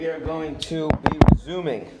We are going to be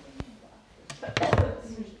resuming.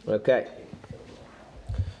 Okay.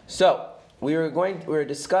 So we were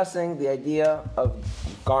discussing the idea of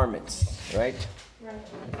garments, right?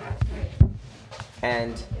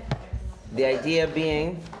 And the idea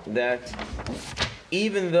being that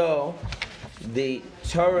even though the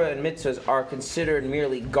Torah and mitzvahs are considered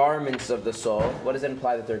merely garments of the soul, what does it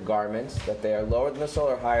imply that they're garments? That they are lower than the soul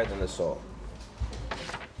or higher than the soul?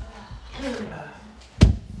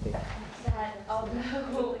 That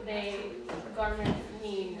although garments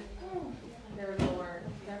mean they're lower,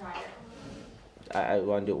 they're higher. I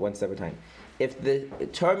want to do it one step at a time. If the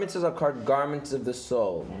Torah mitzvahs are called garments of the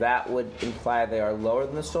soul, that would imply they are lower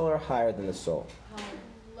than the soul or higher than the soul?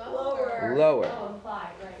 Lower. Lower. Implied,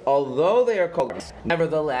 right. Although they are called garments,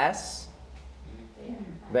 nevertheless,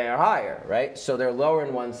 they are higher, right? So they're lower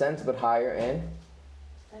in one sense, but higher in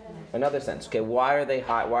another sense. Okay, why are they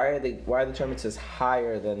high? Why are the Torah mitzvahs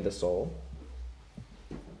higher than the soul?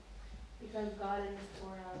 Because God and His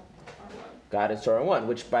Torah are one. God is Torah one,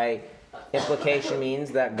 which by implication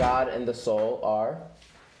means that God and the soul are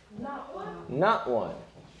not one.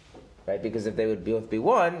 Right? Because if they would both be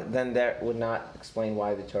one, then that would not explain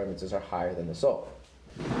why the Torah mitzvahs are higher than the soul.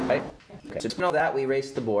 Right? Okay. So to know that, we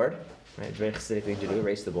erased the board. Right? It's a very Chassidic thing to do,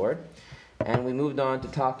 erase the board. And we moved on to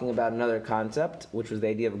talking about another concept, which was the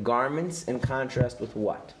idea of garments in contrast with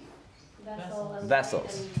what?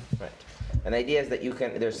 Vessels. Right. And the idea is that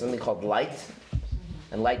there's something called light,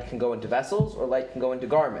 and light can go into vessels, or light can go into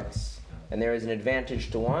garments. And there is an advantage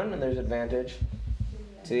to one, and there's an advantage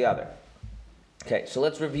to the other. Okay, so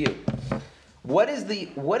let's review. What is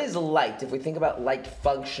light? If we think about light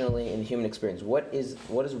functionally in the human experience, what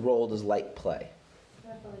role does light play?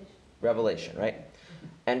 Revelation, right?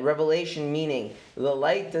 And revelation meaning the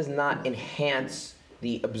light does not enhance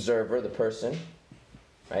the observer, the person,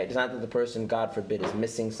 right? It's not that the person, God forbid, is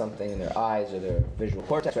missing something in their eyes or their visual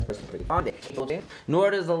cortex,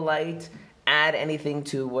 nor does the light add anything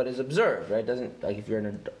to what is observed, right? It doesn't, like if you're in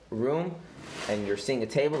a room and you're seeing a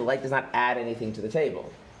table, the light does not add anything to the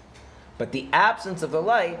table. But the absence of the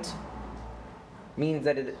light means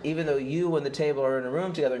that even though you and the table are in a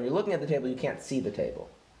room together and you're looking at the table, you can't see the table.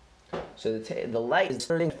 So the light is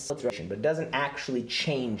filtration, but it doesn't actually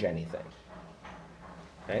change anything.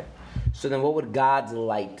 Right? So then what would God's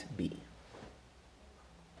light be?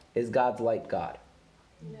 Is God's light God?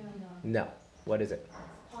 No. What is it?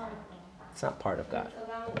 It's not part of God. It's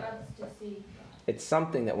allowing us to see. It's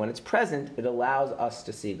something that when it's present, it allows us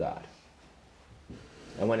to see God.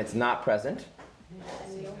 And when it's not present,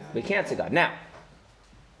 we can't see God. Now,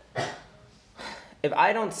 if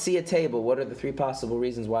I don't see a table, what are the three possible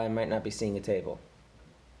reasons why I might not be seeing a table?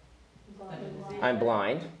 I'm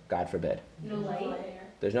blind, God forbid. No light.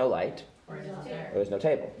 There's no light. Or there's no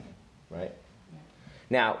table. Right?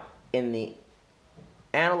 Now, in the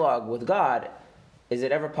analog with God, is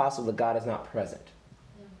it ever possible that God is not present?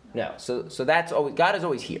 No. So that's always, God is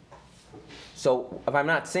always here. So if I'm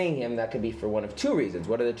not seeing Him, that could be for one of two reasons.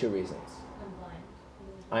 What are the two reasons?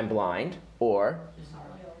 I'm blind, or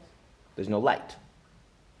there's no light.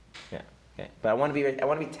 Yeah. Okay. But I want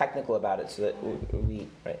to be technical about it so that we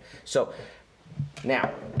right. So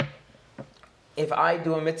now, if I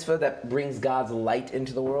do a mitzvah that brings God's light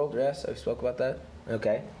into the world, yes, I spoke about that.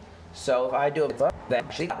 Okay. So if I do a mitzvah that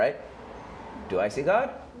actually, right? Do I see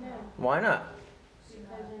God? No. Why not? Because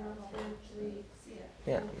you're not spiritually see it.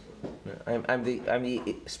 Yeah. I'm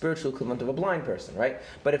the spiritual equivalent of a blind person, right?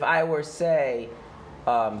 But if I were, say,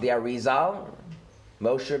 the Arizal,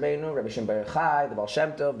 Moshe Rabbeinu, Rabbi Shimon Bar Yochai, the Baal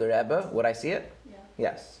Shem Tov, the Rebbe, would I see it? Yeah.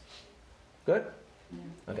 Yes. Good?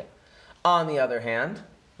 Yeah. Okay. On the other hand,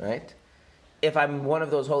 right, if I'm one of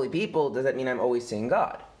those holy people, does that mean I'm always seeing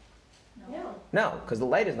God? No. No, because the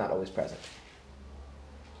light is not always present.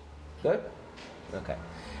 Good? Okay.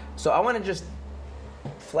 So I want to just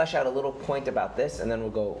flesh out a little point about this, and then we'll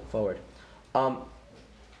go forward.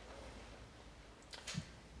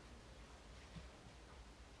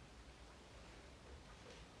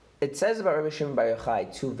 It says about Rabbi Shimon Bar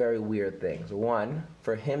Yochai two very weird things. One,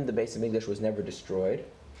 for him, the Beis Hamikdash was never destroyed.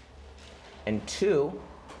 And two,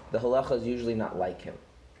 the halacha is usually not like him.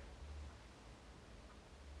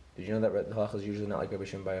 Did you know that the halacha is usually not like Rabbi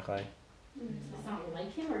Shimon Bar Yochai? It's not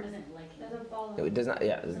like him, or doesn't like him? Doesn't follow. It does not.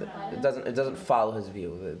 Yeah, it doesn't follow his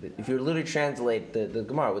view. If you literally translate the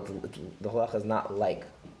Gemara, the halacha is not like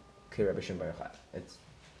Rabbi Shimon Bar Yochai. It's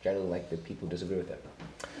generally like the people who disagree with it.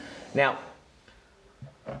 Now,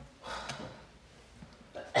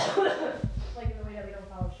 Like in the way that we don't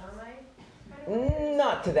follow Shammai?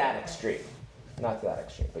 not to that extreme. Not to that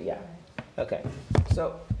extreme, but yeah. Okay.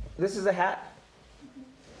 So this is a hat.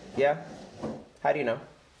 Yeah? How do you know?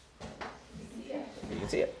 You can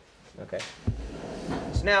see it. Okay.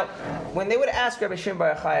 So now, when they would ask Rabbi Shimon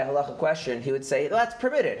Bar Yochai a halacha question, he would say, well, that's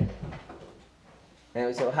permitted. And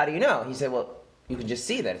we say, well, how do you know? He said, well, you can just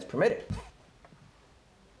see that it's permitted.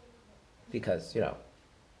 Because,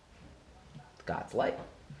 God's light.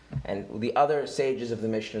 And the other sages of the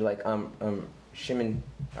Mishnah, like Shimon,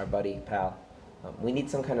 our buddy, pal, we need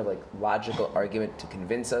some kind of logical argument to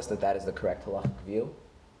convince us that is the correct halachic view.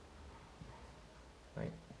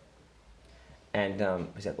 Right? And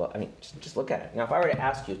we said, well, just look at it. Now, if I were to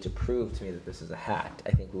ask you to prove to me that this is a hat,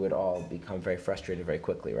 I think we would all become very frustrated very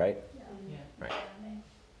quickly, right? Yeah. Right.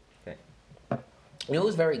 Okay. You know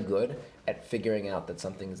who's very good at figuring out that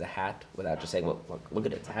something is a hat without just saying, well, look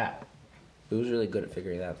at it, it's a hat? Who's really good at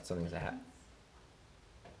figuring out that something is a hat?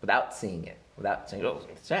 Without seeing it. Without saying, oh,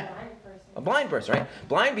 it's a hat. A blind person, right?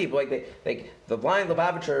 Blind people, the blind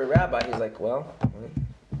Lubavitcher rabbi, he's like, well,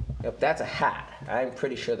 yep, that's a hat. I'm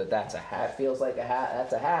pretty sure that's a hat. Feels like a hat.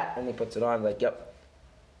 That's a hat. And he puts it on, yep.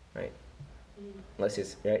 Right? Unless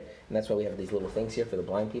he's, right? And that's why we have these little things here for the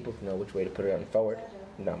blind people to know which way to put it on forward.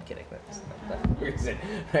 No, I'm kidding. That's not the reason.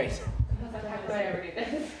 Right?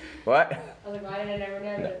 What? I was like, why did I never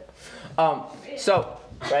know that? So,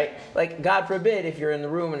 right, God forbid if you're in the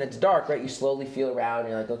room and it's dark, right, you slowly feel around and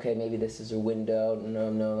you're like, okay, maybe this is a window.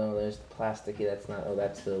 No, there's plasticky, that's not,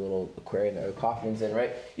 that's the little aquarium that Kaufmann's in,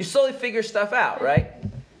 right? You slowly figure stuff out, right?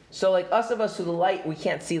 So us who the light, we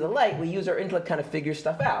can't see the light, we use our intellect kind of figure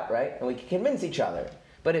stuff out, right? And we can convince each other.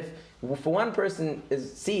 But if for one person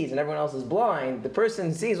sees and everyone else is blind, the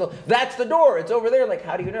person sees, well, that's the door, it's over there.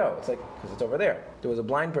 How do you know? It's because it's over there. There was a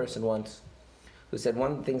blind person once who said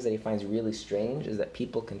one of the things that he finds really strange is that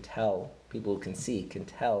people who can see, can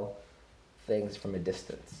tell things from a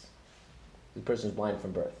distance. The person's blind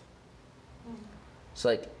from birth.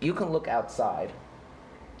 So you can look outside,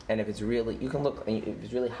 and if it's really, you can look, and if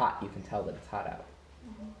it's really hot, you can tell that it's hot out.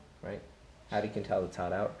 Right? How do you can tell it's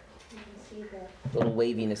hot out? You can see the little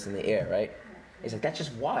waviness in the air, right? He's like, that's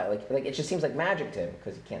just why. It just seems like magic to him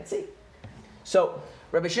because he can't see. So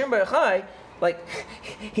Rabbi Shimon Bar Yochai,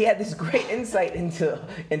 he had this great insight into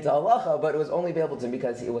halacha, but it was only available to him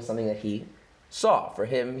because it was something that he saw. For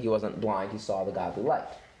him, he wasn't blind; he saw the godly light.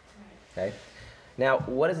 Okay. Now,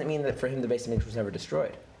 what does it mean that for him the Beis Hamikdash was never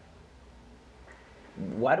destroyed?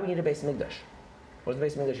 Why do we need a Beis Hamikdash? What does the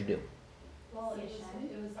Beis Hamikdash do? Well, it was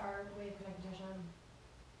our way of connecting to Hashem.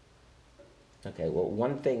 Okay, well,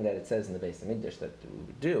 one thing that it says in the Beis Hamikdash that we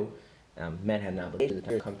would do, men had an obligation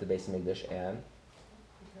to come to the Beis Hamikdash and,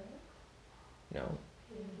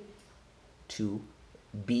 to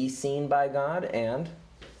be seen by God and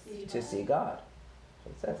to see God.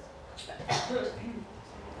 That's what it says.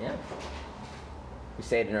 Yeah. We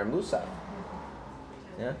say it in our Musaf.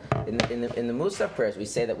 Yeah. In the Musaf prayers, we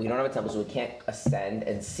say that we don't have a temple, so we can't ascend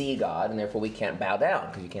and see God, and therefore we can't bow down,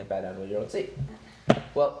 because you can't bow down when you don't see.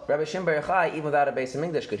 Well, Rabbi Shimon Bar Yochai, even without a Beis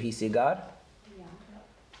Hamikdash, could he see God? Yeah.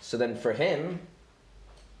 So then for him,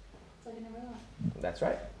 It's like I never thought. that's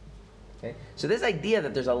right. Okay. So this idea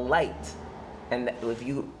that there's a light, and that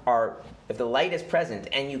if the light is present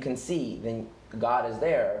and you can see, then God is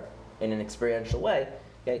there in an experiential way.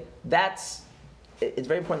 Okay. It's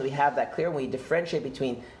very important that we have that clear when we differentiate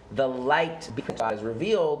between the light because God is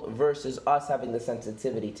revealed versus us having the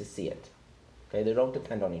sensitivity to see it. Okay. They don't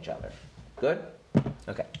depend on each other. Good?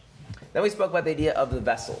 Okay. Then we spoke about the idea of the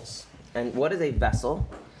vessels. And what is a vessel?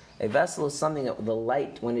 A vessel is something that the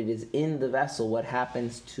light, when it is in the vessel, what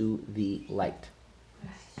happens to the light?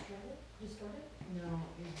 It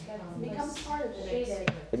becomes part of the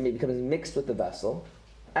shape. It becomes mixed with the vessel.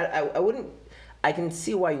 I can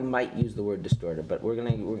see why you might use the word distorted, but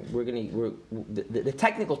the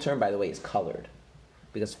technical term, by the way, is colored.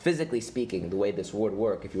 Because physically speaking, the way this would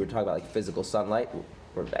work, if you were talking about physical sunlight,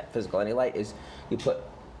 or physical any light, is you put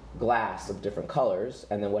glass of different colors,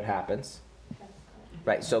 and then what happens?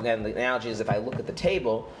 Right, so again, the analogy is if I look at the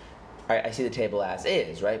table, I see the table as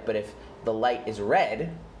is, right? But if the light is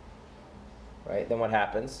red, right, then what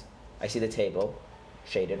happens? I see the table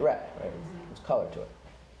shaded red, right? There's color to it.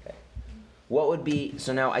 Okay. What would be,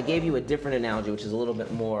 so now I gave you a different analogy, which is a little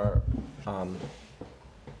bit more,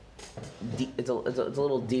 it's a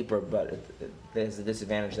little deeper, but there's a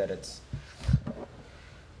disadvantage that it's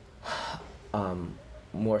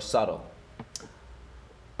more subtle.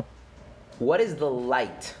 What is the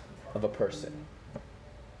light of a person?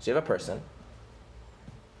 So you have a person.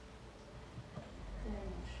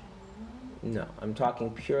 No, I'm talking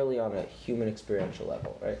purely on a human experiential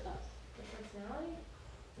level, right? The personality?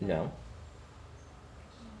 No.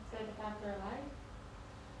 So the fact they're alive?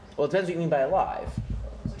 Well, it depends what you mean by alive.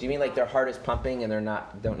 Do you mean like their heart is pumping and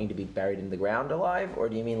don't need to be buried in the ground alive? Or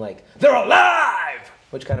do you mean like, they're alive?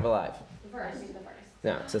 Which kind of alive? The first.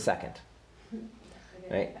 No, it's the second.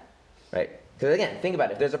 Right? Right? Because again, think about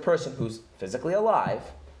it. If there's a person who's physically alive,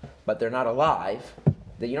 but they're not alive,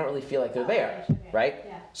 then you don't really feel like they're there. Right?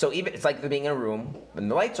 Yeah. So even it's like they're being in a room and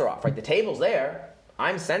the lights are off, right? The table's there.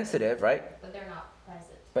 I'm sensitive, right? But they're not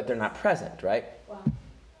present. But they're not present, right? Wow.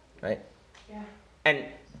 Right? Yeah. And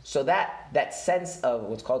so that sense of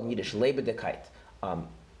what's called in Yiddish Lebendigkeit,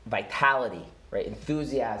 vitality, right?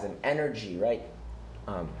 Enthusiasm, energy, right?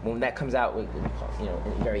 When that comes out, we call it,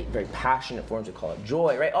 in very, very passionate forms, we call it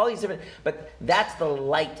joy, right? All these different, but that's the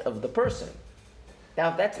light of the person. Now,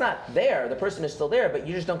 if that's not there, the person is still there, but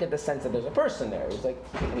you just don't get the sense that there's a person there. It's like,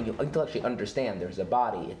 you intellectually understand there's a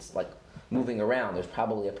body, it's like moving around, there's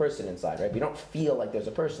probably a person inside, right? But you don't feel like there's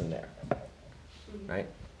a person there, right?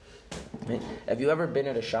 Right? Have you ever been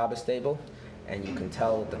at a Shabbos table and you can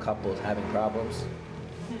tell that the couple is having problems?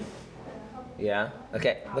 Yeah?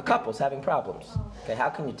 Okay, the couple's having problems. Okay, how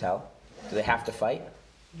can you tell? Do they have to fight?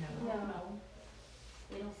 No.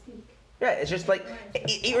 They don't speak. Yeah, it's just like,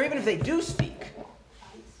 or even if they do speak,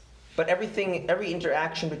 but every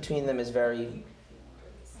interaction between them is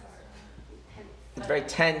it's very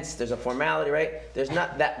tense, there's a formality, right? There's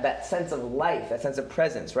not that sense of life, that sense of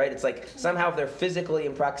presence, right? It's like somehow if they're physically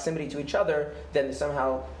in proximity to each other, then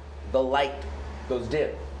somehow the light goes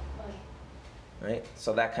dim. Right?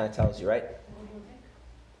 So that kind of tells you, right?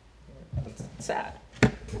 It's sad.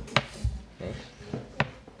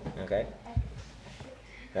 Okay?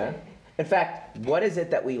 Yeah? In fact, what is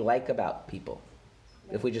it that we like about people,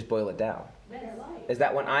 if we just boil it down? Is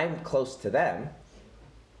that when I'm close to them,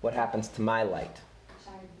 what happens to my light?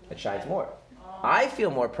 It shines more. I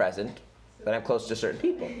feel more present when I'm close to certain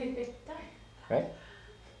people. Right?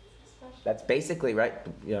 That's basically, right?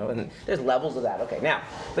 And there's levels of that. Okay, now,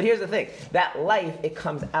 but here's the thing. That life, it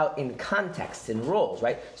comes out in context, in roles,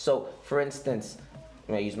 right? So, for instance,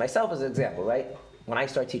 I use myself as an example, right? When I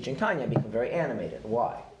start teaching Tanya, I become very animated.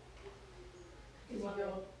 Why?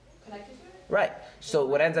 Right. So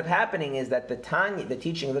what ends up happening is that the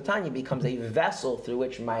teaching of the Tanya becomes a vessel through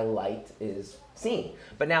which my light is seen.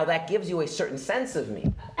 But now that gives you a certain sense of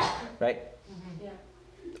me, right? Yeah.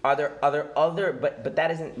 Are there other, but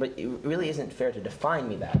that isn't, but it really isn't fair to define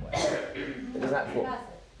me that way. It is not cool.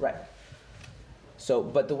 Right. So,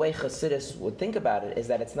 but the way Hasidus would think about it is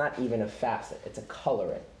that it's not even a facet, it's a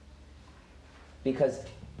coloring. Because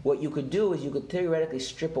what you could do is you could theoretically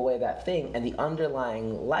strip away that thing and the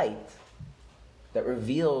underlying light that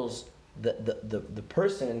reveals the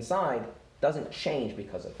person inside doesn't change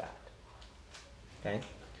because of that. Okay?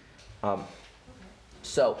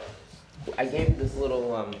 So, I gave you this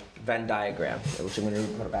little Venn diagram, which I'm going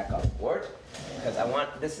to put it back on the board, because I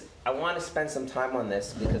want to spend some time on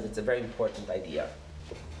this because it's a very important idea.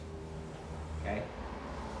 Okay?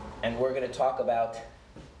 And we're going to talk about,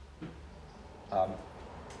 I'm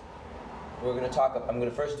going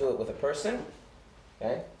to first do it with a person,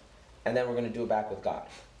 okay? And then we're going to do it back with God,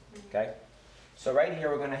 okay? So right here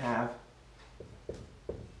we're going to have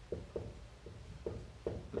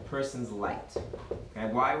the person's light.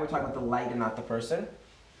 Okay, why we're talking about the light and not the person?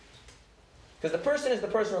 Because the person is the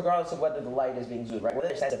person regardless of whether the light is being exuded, right? Whether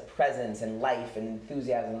there's a sense of presence and life and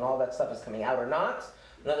enthusiasm and all that stuff is coming out or not.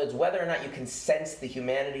 In other words, whether or not you can sense the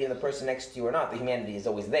humanity in the person next to you or not, the humanity is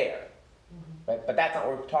always there. Right? But that's not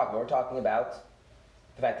what we're talking about. We're talking about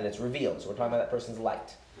the fact that it's revealed. So we're talking about that person's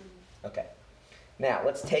light. Okay. Now,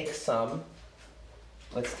 let's take some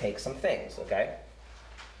things, okay?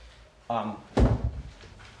 I'm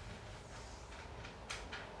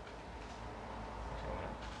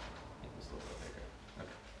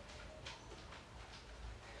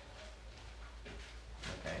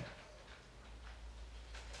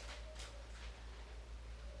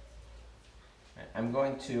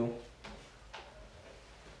going to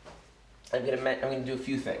do a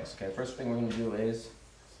few things. Okay, first thing we're going to do is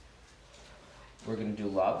we're going to do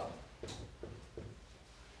love.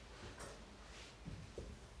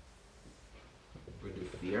 We're going to do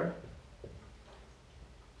fear.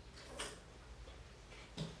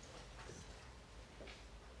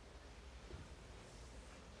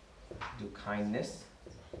 Do kindness.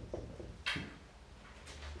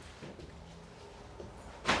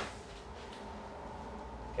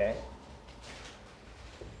 Okay.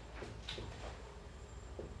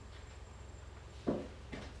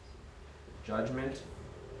 Judgment.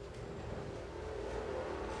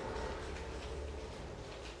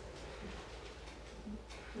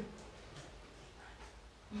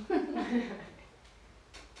 I'm going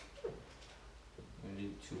to do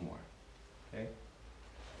two more. Okay.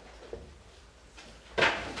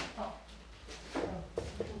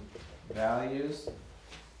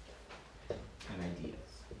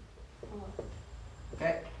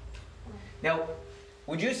 Now,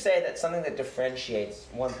 would you say that something that differentiates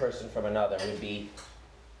one person from another would be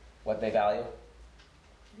what they value?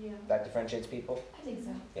 Yeah. That differentiates people? I think so.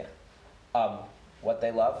 Yeah. What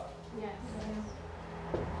they love? Yes.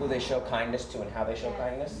 Who they show kindness to and how they show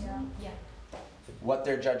kindness? Yeah. What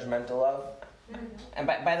they're judgmental of? And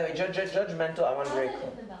by the way, judgmental, I want to be very How's that clear.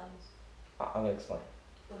 different values? I'm going to explain.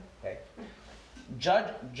 Okay.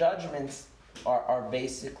 Judgments are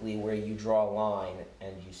basically where you draw a line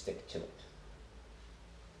and you stick to it.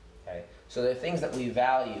 Okay. So there are things that we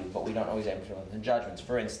value, but we don't always implement the judgments.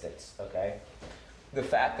 For instance, okay, the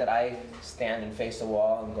fact that I stand and face a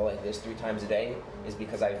wall and go like this 3 times a day is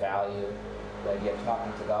because I value the idea of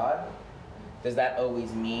talking to God. Does that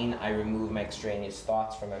always mean I remove my extraneous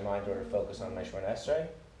thoughts from my mind in order to focus on my Shemona Esrei?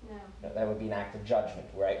 No. That would be an act of judgment,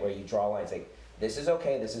 right? Where you draw lines like, this is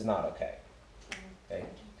okay, this is not okay. Okay?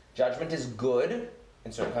 Judgment is good,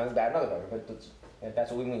 and certain times bad in other times, but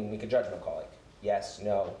that's what we mean, make a judgment call, like yes,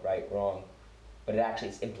 no, right, wrong. But it actually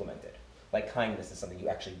is implemented. Like kindness is something you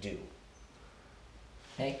actually do.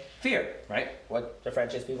 Okay? Fear, right? What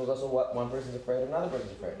differentiates people is also what one person's afraid of, another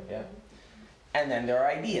person's afraid of, yeah? And then there are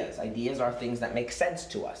ideas. Ideas are things that make sense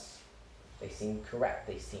to us. They seem correct,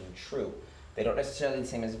 they seem true. They don't necessarily the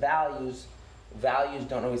same as values. Values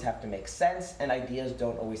don't always have to make sense, and ideas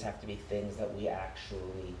don't always have to be things that we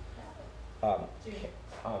actually,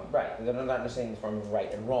 right, they're not necessarily in the form of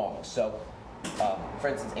right and wrong. So, for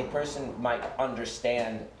instance, a person might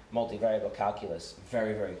understand multivariable calculus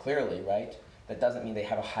very, very clearly, right? That doesn't mean they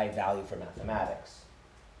have a high value for mathematics.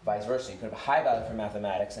 Vice versa, you could have a high value for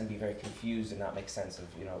mathematics and be very confused and not make sense of,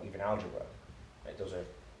 even algebra. Right, those are,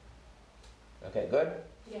 okay, good?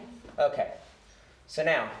 Yes. Okay, so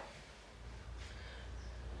now,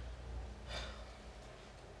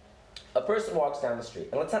 a person walks down the street,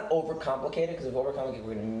 and let's not overcomplicate it, because if we overcomplicate it,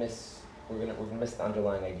 we're gonna miss the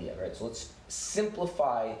underlying idea, right? So let's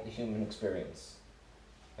simplify the human experience.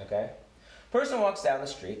 Okay? Person walks down the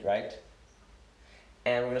street, right?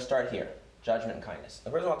 And we're gonna start here. Judgment and kindness. A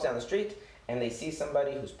person walks down the street and they see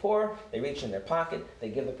somebody who's poor, they reach in their pocket, they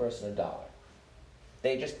give the person $1.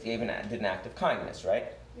 They just did an act of kindness, right?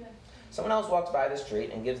 Yeah. Someone else walks by the street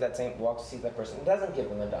and sees that person and doesn't give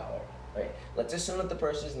them $1, right? Let's assume that the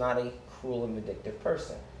person is not a cruel and vindictive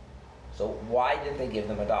person. So why did they give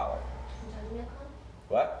them $1? Judgment call?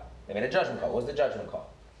 What? They made a judgment call. What was the judgment call?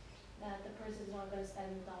 That the person's not going to spend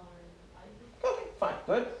 $1 in life. Okay, fine,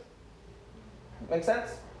 good. Make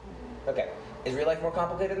sense? Okay. Is real life more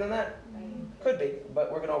complicated than that? Could be,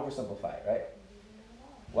 but we're going to oversimplify it, right?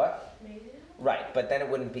 What? Maybe. Right, but then it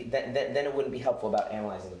wouldn't be then it wouldn't be helpful about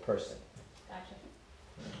analyzing the person. Gotcha.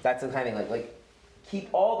 That's the kind of thing like keep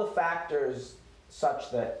all the factors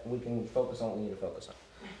such that we can focus on what we need to focus on.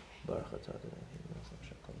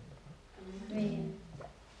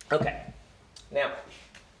 Okay. Now,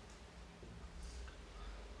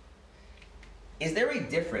 is there a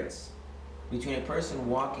difference between a person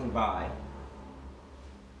walking by,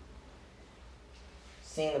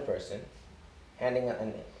 seeing the person, handing the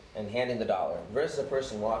 $1, versus a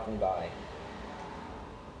person walking by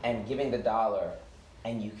and giving the $1,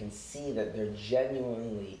 and you can see that they're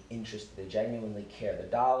genuinely interested, they genuinely care. The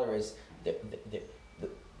 $1 is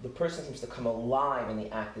the person seems to come alive in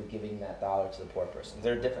the act of giving that $1 to the poor person. Is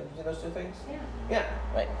there a difference between those two things? Yeah. Yeah,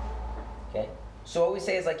 right. Okay. So what we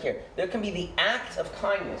say is like here, there can be the act of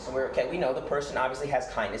kindness, and we know the person obviously has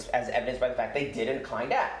kindness as evidenced by the fact they did a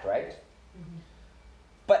kind act, right? Mm-hmm.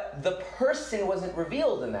 But the person wasn't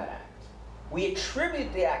revealed in that act. We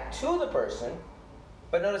attribute the act to the person,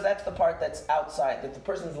 but notice that's the part that's outside, that the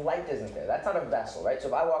person's light isn't there. That's not a vessel, right? So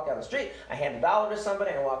if I walk down the street, I hand $1 to somebody,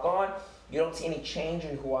 and I walk on, you don't see any change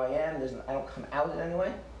in who I am, I don't come out in any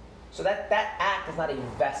way. So that act is not a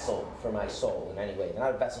vessel for my soul in any way. It's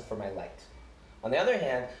not a vessel for my light. On the other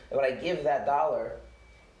hand, when I give that $1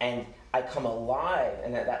 and I come alive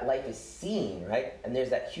and that life is seen, right? And there's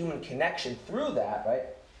that human connection through that, right?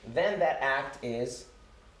 Then that act is...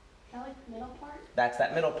 I like the middle part. That's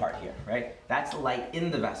that middle part here, right? That's the light in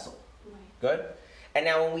the vessel. Right. Good? And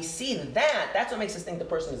now when we see that, that's what makes us think the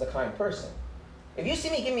person is a kind person. If you see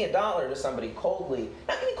me give me $1 to somebody coldly,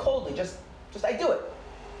 not give me coldly, just I do it.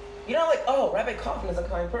 You're not like, oh, Rabbi Kaufmann is a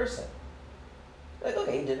kind person. Like,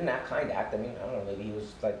 okay, he did an kind act. I mean, I don't know, maybe he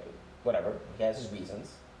was like, whatever. He has his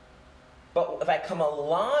reasons. But if I come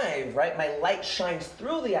alive, right, my light shines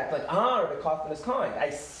through the act. Like, Rabbi Kaufmann is kind.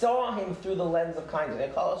 I saw him through the lens of kindness.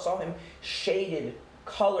 I saw him shaded,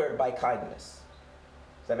 colored by kindness.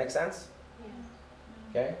 Does that make sense?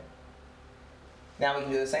 Yeah. Okay? Now we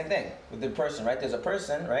can do the same thing with the person, right? There's a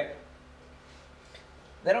person, right?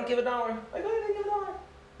 They don't give $1. Like, oh, they give $1.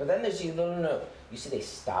 But then there's no. You see they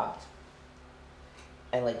stopped.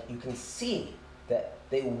 And like you can see that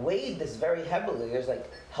they weighed this very heavily. There's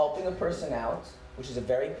like helping a person out, which is a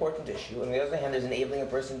very important issue. And on the other hand, there's enabling a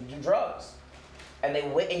person to do drugs. And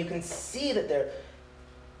and you can see that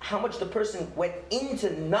how much the person went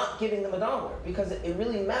into not giving them $1, because it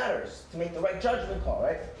really matters to make the right judgment call,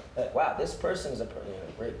 right? Like, wow, this person is a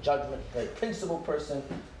very judgment, very principled person.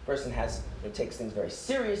 Person takes things very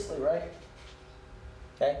seriously, right?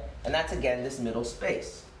 Okay, and that's again this middle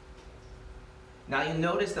space. Now you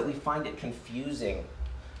notice that we find it confusing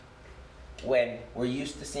when we're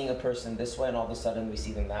used to seeing a person this way and all of a sudden we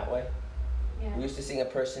see them that way. Yeah. We're used to seeing a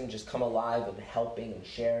person just come alive and helping and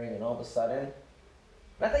sharing, and all of a sudden,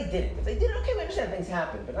 not that they didn't. If they did, okay, we understand things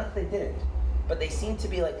happen, but not that they didn't. But they seem to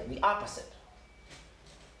be like the opposite,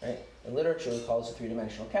 right? In literature, we call this a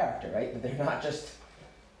three-dimensional character, right? That they're not just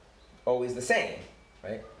always the same,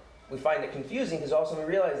 right? We find it confusing because also we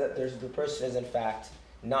realize that the person is in fact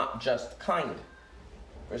not just kind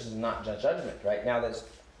versus not just judgment, right? Now there's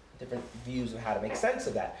different views of how to make sense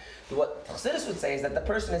of that. But what Chassidus would say is that the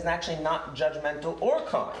person is actually not judgmental or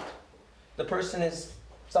kind. The person is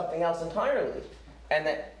something else entirely. And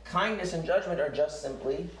that kindness and judgment are just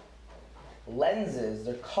simply lenses,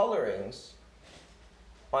 they're colorings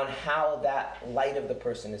on how that light of the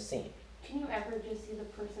person is seen. Can you ever just see the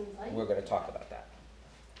person's light? We're going to talk about that.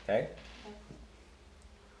 Okay?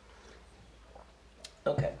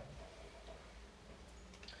 Okay.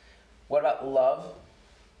 What about love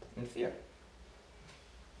and fear?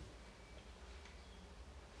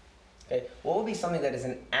 Okay, what would be something that is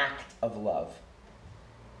an act of love?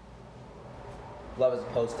 Love as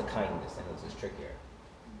opposed to kindness, and this is trickier.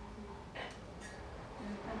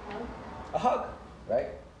 A hug? A hug, right?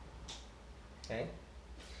 Okay.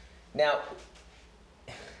 Now,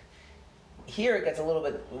 here it gets a little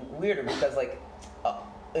bit weirder because, like,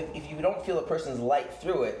 if you don't feel a person's light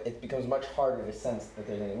through it, it becomes much harder to sense that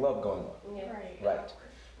there's any love going on. Yeah. Right.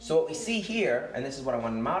 So what we see here, and this is what I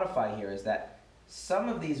want to modify here, is that some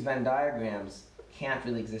of these Venn diagrams can't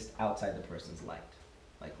really exist outside the person's light,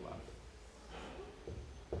 like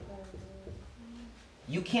love.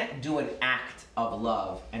 You can't do an act of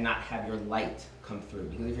love and not have your light come through,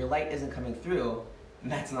 because if your light isn't coming through,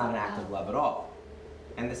 that's not an act of love at all.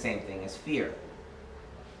 And the same thing is fear.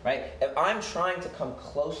 Right? If I'm trying to come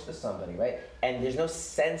close to somebody, right, and there's no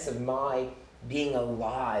sense of my being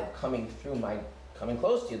alive coming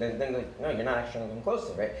close to you, then like, no, you're not actually coming close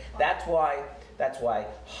to me, right? That's why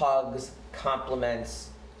hugs, compliments,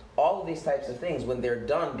 all of these types of things, when they're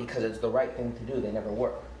done because it's the right thing to do, they never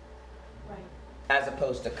work. Right. As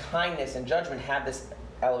opposed to kindness and judgment have this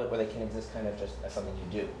element where they can exist kind of just as something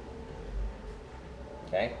you do.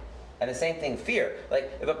 Okay? And the same thing, fear.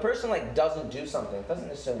 Like, if a person doesn't do something, it doesn't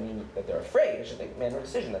necessarily mean that they're afraid. It's just they made a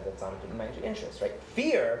decision that that's not in my interest, right?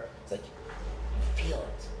 Fear, it's like, you feel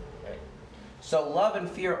it, right? So love and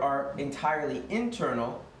fear are entirely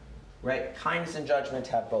internal, right? Kindness and judgment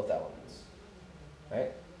have both elements,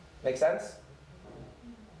 right? Make sense?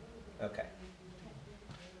 Okay.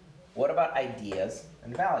 What about ideas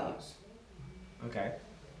and values? Okay.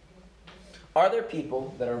 Are there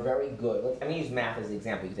people that are very good? I'm going to use math as the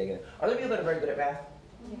example. You can take it. Are there people that are very good at math?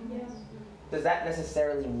 Yes. Does that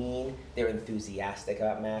necessarily mean they're enthusiastic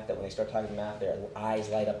about math, that when they start talking math, their eyes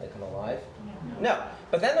light up, they come alive? No.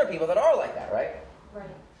 But then there are people that are like that, right? Right.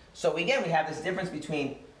 So again, we have this difference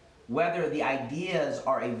between whether the ideas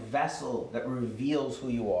are a vessel that reveals who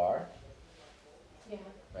you are. Yeah.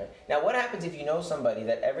 Right? Now, what happens if you know somebody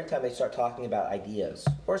that every time they start talking about ideas,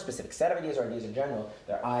 or a specific set of ideas or ideas in general,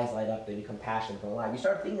 their eyes light up, they become passionate, become alive? You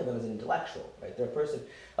start thinking of them as an intellectual, right? They're a person,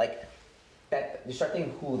 like, that you start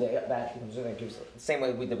thinking who they that becomes the same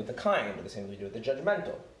way we did with the kind, or the same way we do with the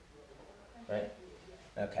judgmental, right?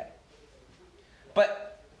 Okay.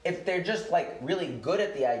 But if they're just really good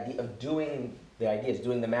at the idea of doing the ideas,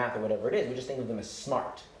 doing the math or whatever it is, we just think of them as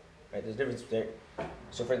smart, right? There's a difference there.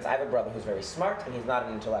 So for instance, I have a brother who's very smart and he's not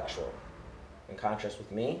an intellectual. In contrast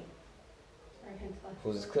with me,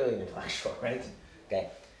 who's clearly an intellectual, right? Okay.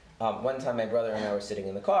 One time my brother and I were sitting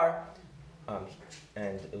in the car,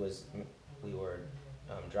 and we were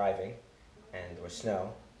driving, and there was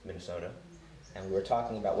snow, Minnesota, and we were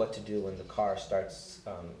talking about what to do when the car starts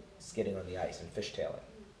skidding on the ice and fishtailing.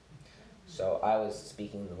 So I was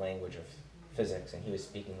speaking the language of physics, and he was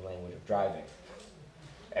speaking the language of driving.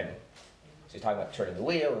 And so he's talking about turning the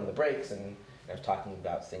wheel and the brakes, and I was talking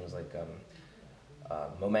about things like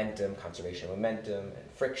momentum, conservation of momentum,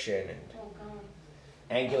 and friction, and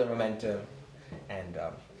angular momentum. And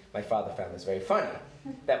my father found this very funny,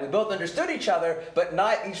 that we both understood each other, but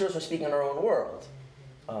not each of us were speaking in our own world.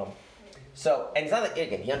 And it's not like,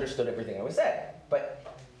 again, he understood everything I was saying, but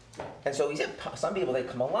And so he said some people, they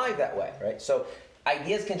come alive that way, right? So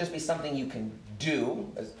ideas can just be something you can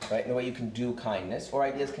do, right? In the way you can do kindness, or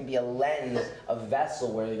ideas can be a lens, a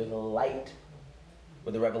vessel where the light,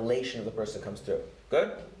 where the revelation of the person comes through.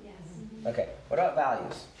 Good? Yes. Okay. What about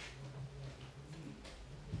values?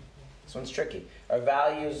 This one's tricky. Are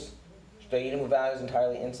values, Shtayidim values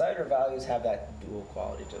entirely inside, or values have that dual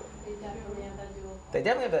quality to them? They definitely have that dual. They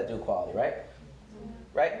definitely have that dual quality, right?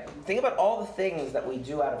 Right? Think about all the things that we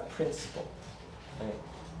do out of principle. Right?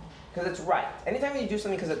 Because it's right. Anytime you do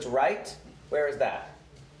something because it's right, where is that?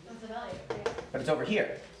 That's the value, right? But it's over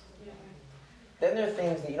here. Yeah. Then there are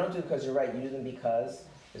things that you don't do because you're right. You do them because,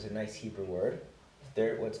 there's a nice Hebrew word.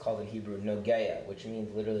 They're what's called in Hebrew nogeya, which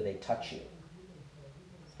means literally they touch you.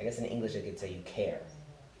 I guess in English I could say you care.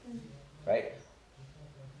 Right?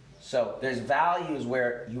 So there's values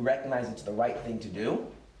where you recognize it's the right thing to do.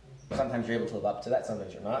 Sometimes you're able to live up to that,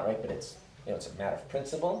 sometimes you're not, right? But it's, it's a matter of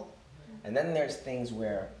principle. And then there's things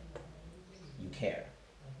where you care,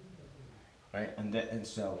 right? And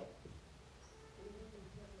so,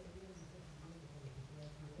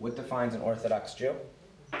 what defines an Orthodox Jew?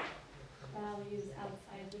 Values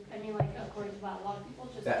outside. I mean, like according to a lot of people,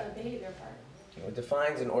 just That- the behavior part. What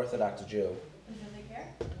defines an Orthodox Jew Does they care?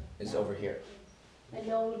 is over here. And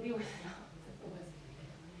no one would be with them.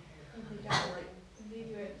 They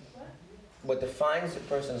do it, what? What defines a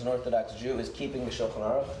person as an Orthodox Jew is keeping the Shulchan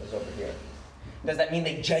Aruch is over here. Does that mean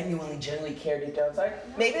they genuinely care deep down inside?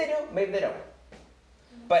 Maybe they do, maybe they don't.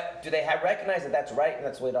 But do they recognize that that's right and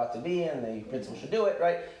that's the way it ought to be and the principle should do it,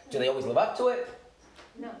 right? Do they always live up to it?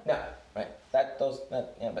 No. No, right? But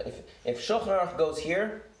if Shulchan Aruch goes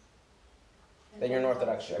here, then you're an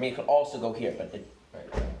Orthodox Jew. I mean, it could also go here, but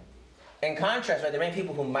right. In contrast, right, there are many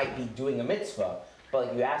people who might be doing a mitzvah, but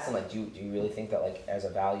like you ask them, like, do you really think that, like, as a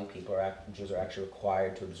value, Jews are actually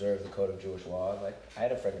required to observe the code of Jewish law? Like, I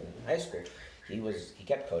had a friend in high school. He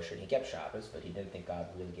kept kosher and he kept Shabbos, but he didn't think God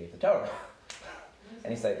really gave the Torah.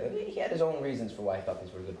 And he's like, he had his own reasons for why he thought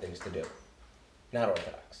these were good things to do. Not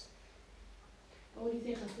Orthodox. But what do you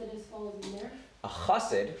think Hasidus falls in there? A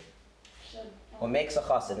chassid, Should. what makes a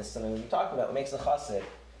chassid, this is something we've been talking about, what makes a chassid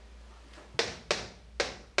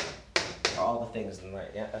are all the things in life.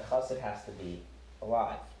 Yeah, a chassid has to be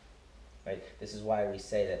alive. Right? This is why we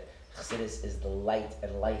say that Chassidus is the light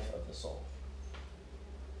and life of the soul.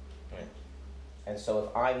 Right? And so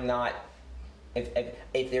if I'm not,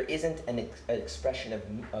 if there isn't an expression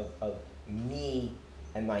of me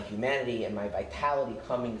and my humanity and my vitality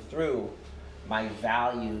coming through my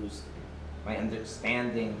values, my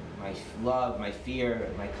understanding, my love, my fear,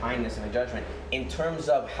 my kindness, and my judgment, in terms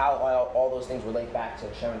of how all those things relate back to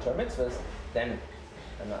Hashem and Torah mitzvahs, then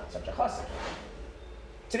I'm not such a chassid.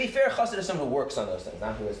 To be fair, chassid is someone who works on those things,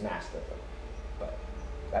 not who is master of them. But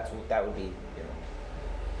that would be,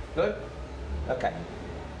 Good? Okay.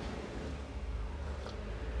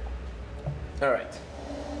 All right.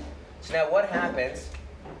 So now what happens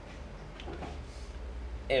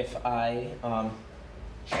if I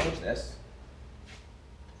change this?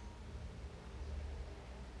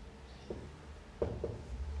 And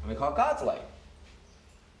we call it God's light.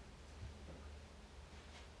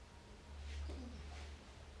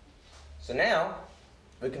 So now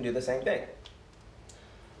we can do the same thing.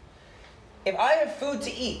 If I have food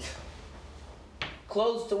to eat,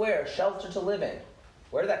 clothes to wear, shelter to live in,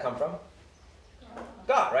 where did that come from?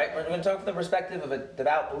 God, right? We're going to talk from the perspective of a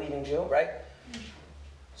devout, believing Jew, right?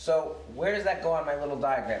 So where does that go on my little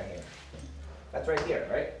diagram here? That's right here,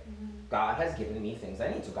 right? God has given me things I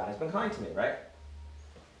need, so God has been kind to me, right?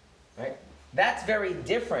 Right? That's very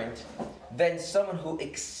different than someone who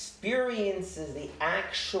experiences the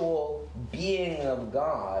actual being of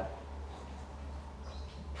God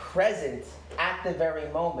present at the very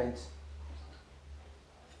moment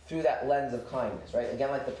through that lens of kindness, right? Again,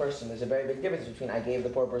 like the person, there's a very big difference between I gave the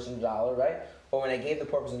poor person $1, right? Or when I gave the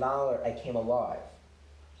poor person $1, I came alive.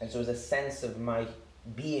 And so it was a sense of my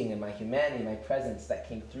being and my humanity, my presence that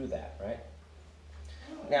came through that, right?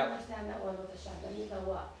 I Now, don't understand that one with the shop. I need to know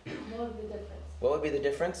what. What would be the difference? what would be the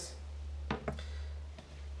difference?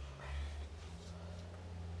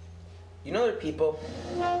 You know there are people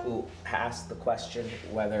who ask the question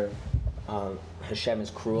whether Hashem is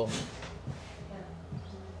cruel?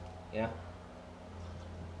 Yeah?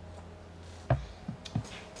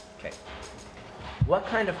 Okay. What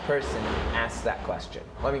kind of person asks that question?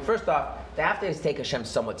 Well, I mean, first off, they have to take Hashem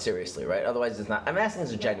somewhat seriously, right? Otherwise, it's not. I'm asking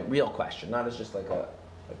as a genuine, real question, not as just like a.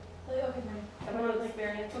 Okay, fine. Everyone's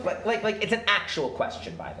experience. Like it's an actual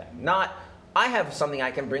question by them, not I have something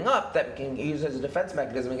I can bring up that can use as a defense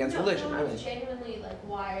mechanism against religion. I mean, genuinely like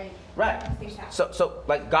why right. things happen. So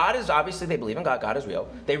like God is, obviously they believe in God. God is real.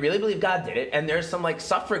 They really believe God did it, and there's some like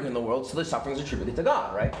suffering in the world, so the suffering is attributed to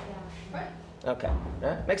God, right? Yeah. Right. Okay.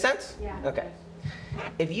 Yeah? Makes sense? Yeah. Okay.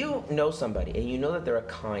 If you know somebody and you know that they're a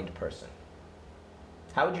kind person,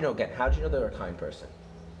 how would you know they're a kind person?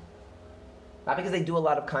 Not because they do a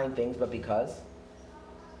lot of kind things, but because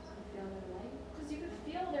Because you could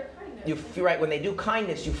feel their kindness. you feel, right, when they do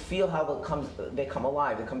kindness, you feel how they come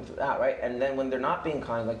alive, they come out, right? And then when they're not being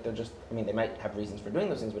kind, like they're just, I mean, they might have reasons for doing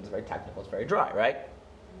those things, but it's very technical, it's very dry, right?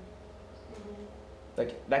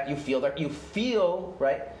 Like you feel,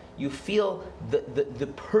 right? You feel the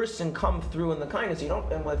person come through in the kindness. You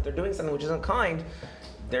don't, and if they're doing something which isn't kind,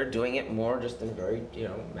 they're doing it more just in a very,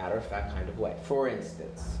 matter of fact kind of way. For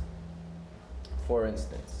instance,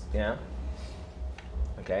 yeah?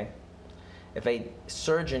 Okay? If a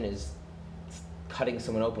surgeon is cutting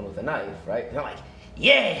someone open with a knife, right? They're like,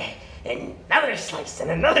 yeah, and another slice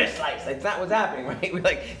and another slice. That's not what's happening, right? We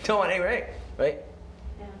like don't want any, right? Yeah.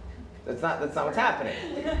 That's not what's happening,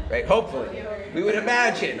 right? Hopefully, we would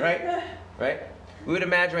imagine, right? We would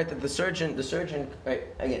imagine, right, that the surgeon, right?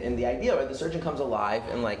 Again, in the ideal, right, the surgeon comes alive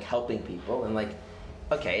and like helping people, and like,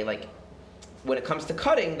 okay, like when it comes to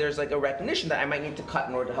cutting, there's like a recognition that I might need to cut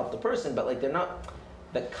in order to help the person, but like they're not.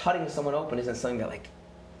 That cutting someone open isn't something that like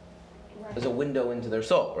is a window into their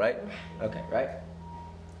soul, right? Okay, right?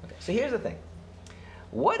 Okay. So here's the thing.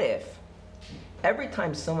 What if every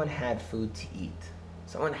time someone had food to eat,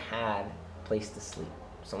 someone had a place to sleep,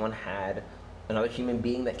 someone had another human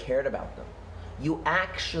being that cared about them, you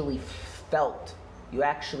actually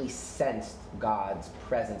sensed God's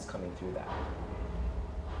presence coming through that.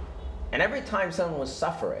 And every time someone was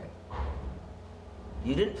suffering,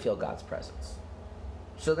 you didn't feel God's presence.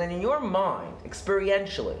 So then in your mind,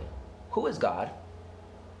 experientially, who is God?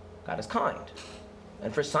 God is kind.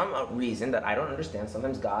 And for some reason that I don't understand,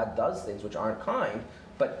 sometimes God does things which aren't kind,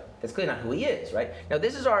 but that's clearly not who he is, right? Now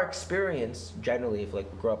this is our experience generally if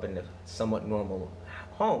like we grow up in a somewhat normal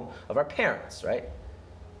home of our parents, right?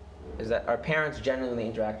 Is that our parents generally when they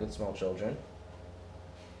interact with small children,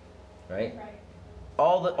 right?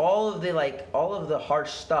 All of the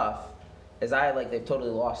harsh stuff is they've totally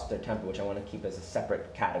lost their temper, which I want to keep as a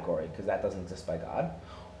separate category because that doesn't exist by God.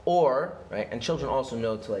 Or, right, and children also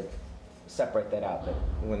know to like separate that out, that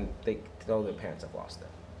when they know their parents have lost it.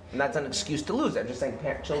 And that's an excuse to lose it. I'm just saying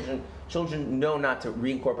children know not to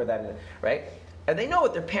reincorporate that in, right? And they know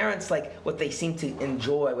what their parents like, what they seem to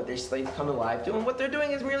enjoy, what they come alive to, and what they're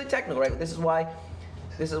doing is merely technical, right? This is why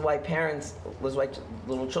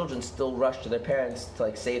little children still rush to their parents to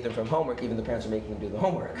like save them from homework, even the parents are making them do the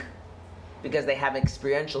homework. Because they have an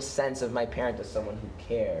experiential sense of my parent as someone who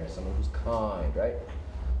cares, someone who's kind, right?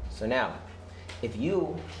 So now, if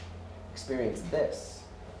you experience this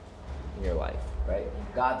in your life, right?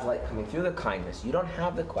 God's light coming through the kindness, you don't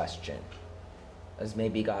have the question as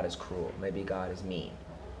maybe God is cruel, maybe God is mean.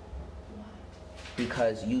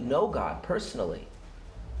 Because you know God personally.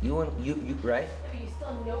 You right? But you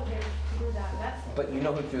still know him through that vessel. But you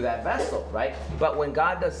know him through that vessel, right? But when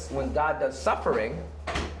God does suffering,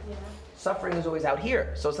 suffering is always out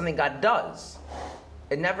here. So it's something God does.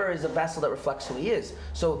 It never is a vessel that reflects who he is.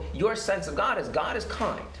 So your sense of God is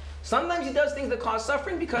kind. Sometimes he does things that cause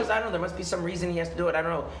suffering because, I don't know, there must be some reason he has to do it. I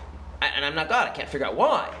don't know. And I'm not God. I can't figure out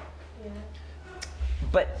why. Yeah.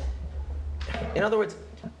 But, in other words,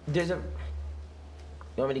 you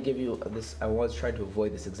want me to give you this? I was trying to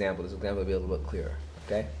avoid this example. This example will be a little bit clearer.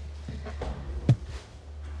 Okay?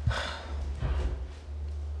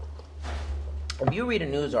 If you read a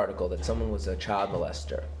news article that someone was a child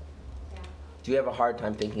molester, do you have a hard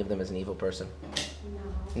time thinking of them as an evil person?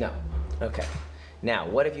 No. Okay. Now,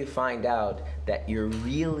 what if you find out that your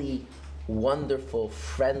really wonderful,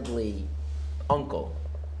 friendly uncle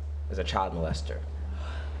is a child molester?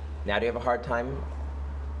 Now, do you have a hard time?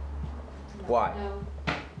 Why?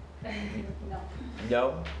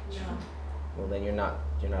 No? Well, then you're not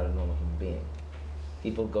a normal human being.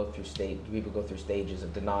 People go through stages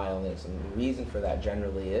of denial, and the reason for that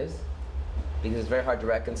generally is because it's very hard to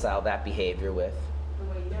reconcile that behavior with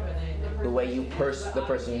the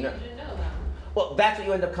person you know. Well, that's what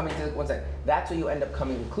you end up coming to. One second. That's what you end up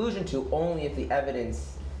coming to conclusion to only if the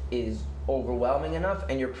evidence is overwhelming enough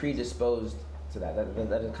and you're predisposed to that.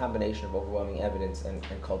 That is a combination of overwhelming evidence and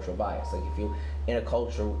cultural bias. Like if you in a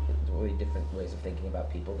culture with really different ways of thinking about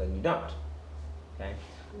people, then you don't. Okay,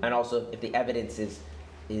 and also if the evidence is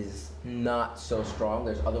not so strong,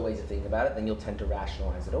 there's other ways of thinking about it, then you'll tend to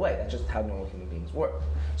rationalize it away. That's just how normal human beings work.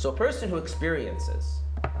 So a person who experiences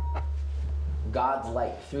God's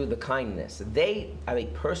light through the kindness. They have a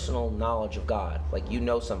personal knowledge of God, like you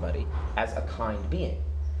know somebody, as a kind being.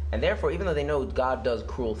 And therefore, even though they know God does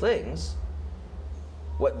cruel things,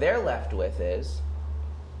 what they're left with is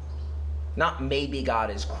not maybe God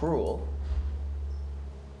is cruel,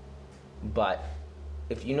 but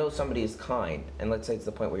if you know somebody is kind, and let's say it's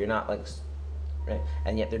the point where you're not like, right,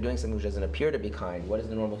 and yet they're doing something which doesn't appear to be kind, what is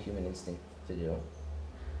the normal human instinct to do?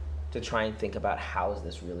 To try and think about how is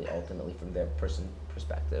this really ultimately from their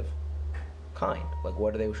perspective kind? Like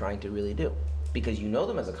what are they trying to really do? Because you know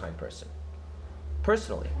them as a kind person,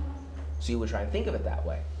 personally. So you would try and think of it that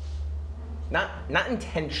way. Not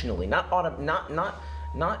intentionally, not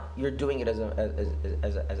you're doing it as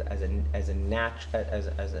an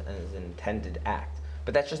intended act,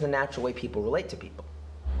 but that's just the natural way people relate to people.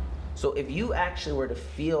 So if you actually were to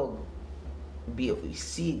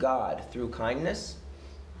see God through kindness,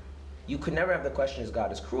 you could never have the question, is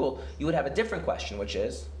God is cruel? You would have a different question, which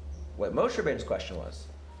is what Moshe Rabbeinu's question was.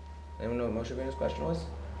 Anyone know what Moshe Rabbeinu's question was?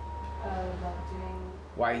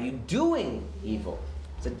 Why are you doing evil?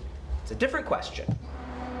 It's a different question.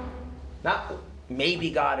 Not maybe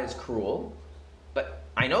God is cruel, but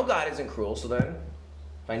I know God isn't cruel, so then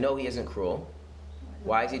if I know he isn't cruel,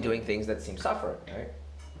 why is he doing things that seem suffering, right?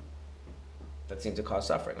 That seem to cause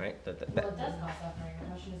suffering, right? Well, it does cause suffering. The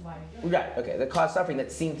question is why you do it. Right, okay. That cause suffering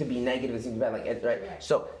that seem to be negative, that seem to be bad, right?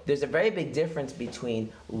 So there's a very big difference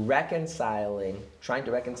between trying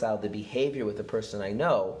to reconcile the behavior with the person I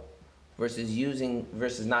know versus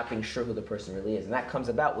not being sure who the person really is. And that comes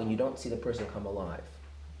about when you don't see the person come alive.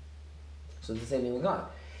 So it's the same thing with God.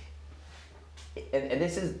 And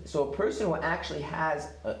this is, so a person who actually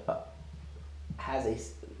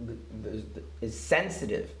is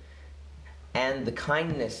sensitive, and the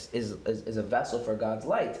kindness is a vessel for God's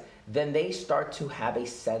light, then they start to have a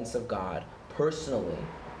sense of God personally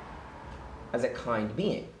as a kind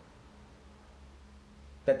being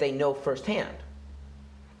that they know firsthand.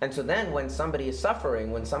 And so then when somebody is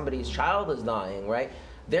suffering, when somebody's child is dying, right,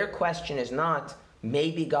 their question is not,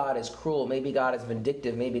 maybe God is cruel, maybe God is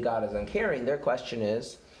vindictive, maybe God is uncaring. Their question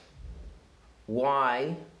is,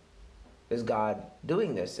 why is God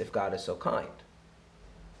doing this if God is so kind?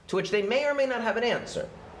 To which they may or may not have an answer.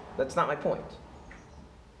 That's not my point.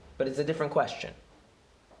 But it's a different question.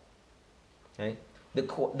 Okay? The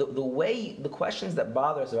questions that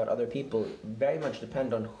bother us about other people very much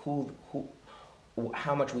depend on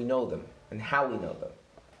how much we know them and how we know them.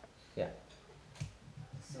 Yeah.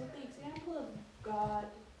 So the example of God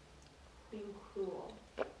being cruel,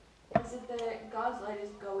 is it that God's light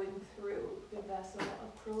is going through the vessel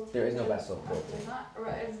of cruelty? There is no vessel of cruelty. There's not,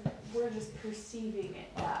 or we're just perceiving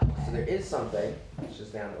it that way. So there is something, it's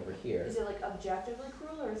just down over here. Is it like objectively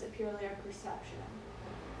cruel, or is it purely our perception?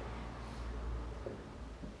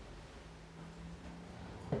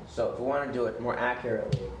 So if we want to do it more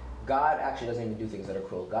accurately, God actually doesn't even do things that are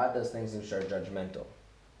cruel. God does things which are judgmental.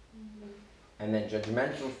 Mm-hmm. And then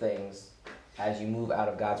judgmental things, as you move out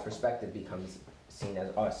of God's perspective, becomes seen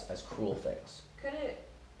as cruel things. Could it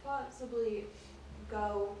possibly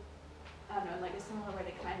go, I don't know, like a similar way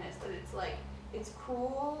to kindness, that it's like, it's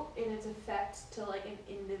cruel in its effect to like an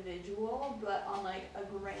individual, but on like a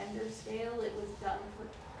grander scale, it was done for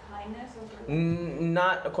kindness over?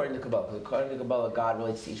 Not according to Kabbalah, because according to Kabbalah, God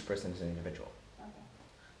relates to each person as an individual. Okay.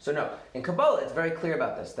 So no, in Kabbalah, it's very clear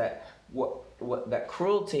about this, that that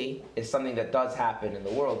cruelty is something that does happen in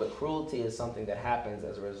the world, but cruelty is something that happens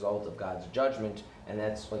as a result of God's judgment, and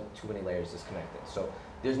that's like too many layers disconnected. So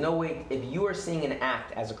there's no way, if you are seeing an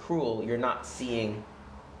act as a cruel, you're not seeing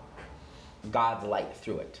God's light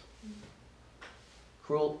through it.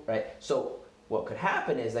 Cruel, right? So what could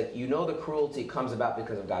happen is, like, you know the cruelty comes about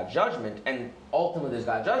because of God's judgment, and ultimately there's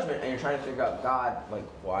God's judgment, and you're trying to figure out, God, like,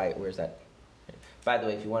 why, where's that? By the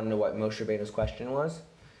way, if you want to know what Moshe Rabbeinu's question was,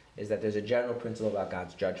 is that there's a general principle about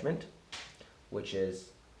God's judgment, which is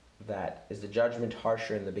that, is the judgment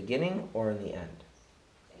harsher in the beginning or in the end?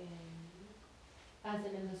 As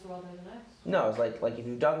in this world or the next? No, it's like if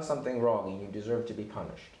you've done something wrong and you deserve to be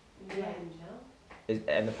punished. In the end, no?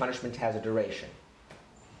 And the punishment has a duration.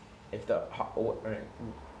 If the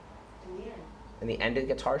in the end it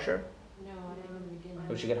gets harsher. No, I didn't in the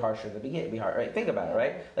beginning. It should get harsher in the beginning. It'd be hard, right? Think about it,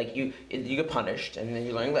 right? Like you get punished and then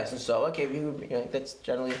you're learning lessons. So okay, that's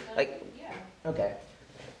generally like okay.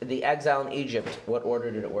 The exile in Egypt, what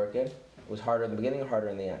order did it work in? It was harder in the beginning or harder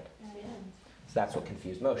in the end? So that's what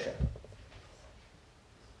confused Moshe.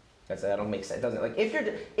 That don't make sense. It doesn't, like, if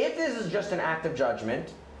this is just an act of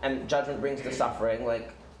judgment and judgment brings to suffering, like,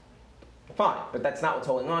 fine. But that's not what's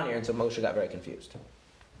holding on here, and so Moshe got very confused.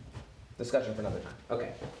 Discussion for another time.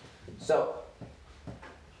 Okay. So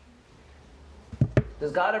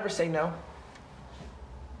Does God ever say no?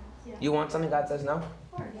 Yeah. You want something, God says no?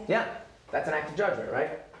 Of course. Yeah. That's an act of judgment,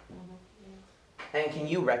 right? And can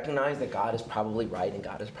you recognize that God is probably right and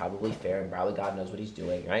God is probably fair and probably God knows what he's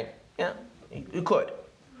doing, right? Yeah, you could.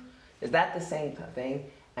 Is that the same thing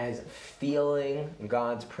as feeling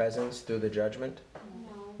God's presence through the judgment?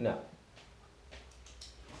 No. No.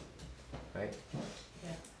 Right?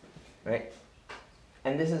 Right?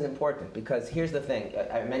 And this is important because here's the thing.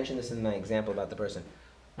 I mentioned this in my example about the person.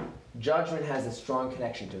 Judgment has a strong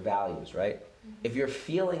connection to values, right? If you're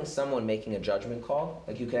feeling someone making a judgment call,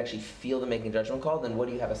 like you can actually feel them making a judgment call, then what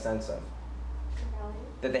do you have a sense of?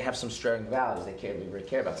 That they have some strong values. They really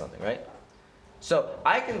care about something, right? So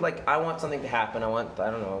I can, I want something to happen. I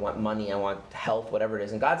want money. I want health, whatever it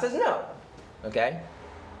is. And God says no. Okay?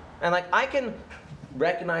 And I can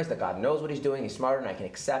recognize that God knows what he's doing. He's smarter, and I can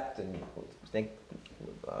accept and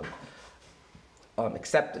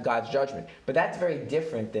accept God's judgment. But that's very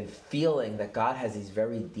different than feeling that God has these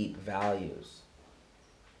very deep values.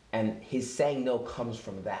 And his saying no comes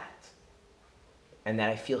from that. And that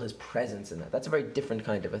I feel his presence in that. That's a very different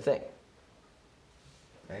kind of a thing.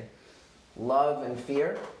 Okay? Love and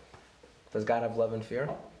fear. Does God have love and fear?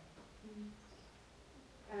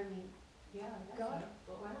 I mean, yeah, God.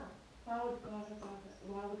 but why not? Why would God have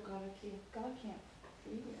why would God have fear? God can't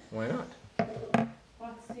fear. Why not?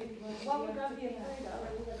 What would God be afraid of?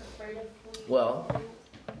 Are you afraid of fleas? Well,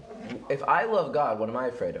 if I love God, what am I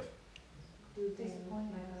afraid of?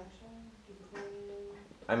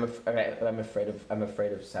 I'm afraid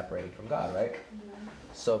of separating from God, right?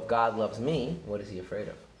 So if God loves me, what is he afraid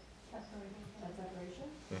of? Separation?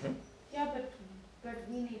 Mm-hmm. Yeah, but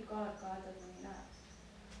we need God. God doesn't need us.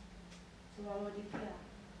 So why would you fear?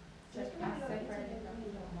 Just us separated.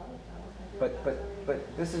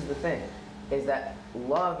 But this is the thing, is that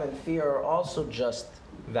love and fear are also just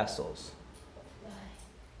vessels.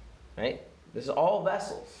 Right? This is all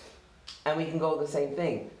vessels. And we can go the same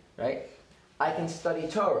thing, right? I can study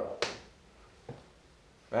Torah.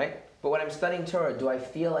 Right? But when I'm studying Torah, do I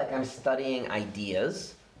feel like I'm studying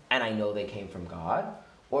ideas and I know they came from God?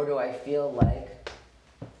 Or do I feel like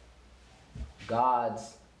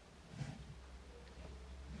God's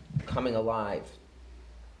coming alive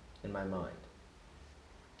in my mind?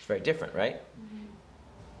 It's very different, right?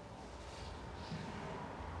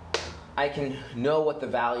 I can know what the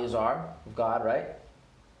values are of God, right?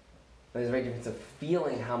 There's a very difference of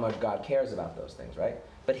feeling how much God cares about those things, right?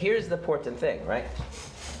 But here's the important thing, right?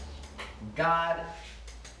 God,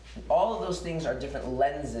 all of those things are different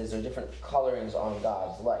lenses or different colorings on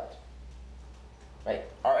God's light. Right?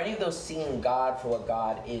 Are any of those seeing God for what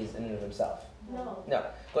God is in and of himself? No. No.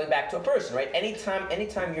 Going back to a person, right?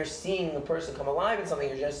 Anytime you're seeing a person come alive in something,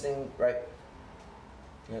 you're just seeing, right?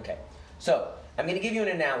 Okay. So, I'm going to give you an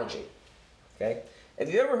analogy. Okay?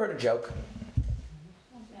 Have you ever heard a joke?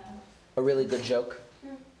 A really good joke?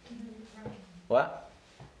 What?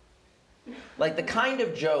 Like the kind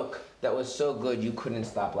of joke that was so good you couldn't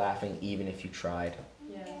stop laughing even if you tried.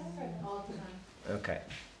 Yes. All the time. Okay.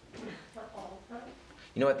 Not all the time.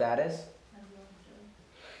 You know what that is?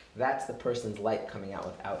 That's the person's light coming out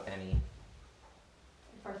without any...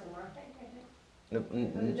 The person laughing.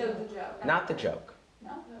 n- The joke. Not the joke.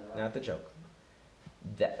 No? Not the joke.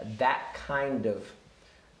 That kind of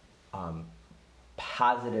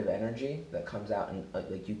positive energy that comes out and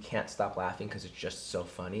like you can't stop laughing because it's just so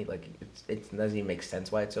funny. Like it doesn't even make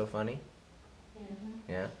sense why it's so funny.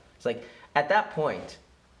 Yeah. It's like at that point,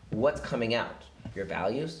 what's coming out? Your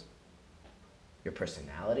values, your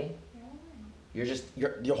personality.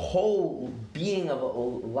 Your whole being of a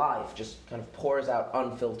life just kind of pours out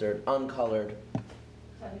unfiltered, uncolored.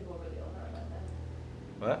 Some people really don't have that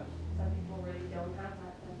then. What? Some people really don't have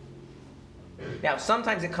that then. Now,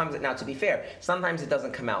 sometimes it comes, now to be fair, sometimes it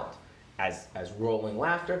doesn't come out as rolling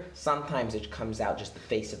laughter. Sometimes it comes out just the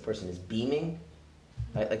face of the person is beaming.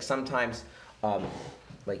 Right? Like sometimes,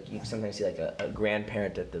 you sometimes see like a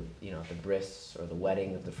grandparent at the bris or the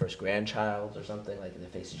wedding of the first grandchild or something, like the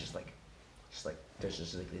face is just like there's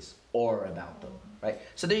just like this aura about them, right?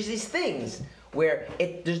 So there's these things where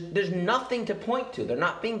there's nothing to point to. They're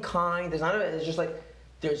not being kind. It's just like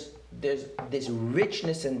there's this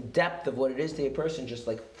richness and depth of what it is to a person just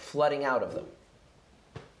like flooding out of them.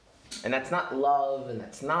 And that's not love, and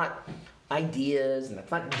that's not ideas, and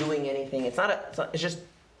that's not doing anything. It's just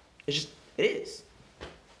it is.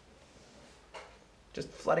 Just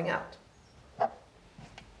flooding out.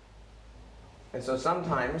 And so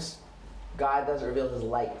sometimes God doesn't reveal his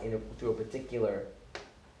light through a particular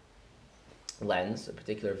lens, a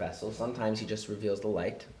particular vessel. Sometimes he just reveals the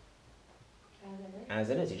light as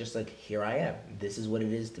it is. He's just like, here I am. This is what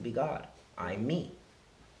it is to be God. I'm me.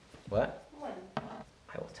 What? When?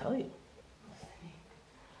 I will tell you.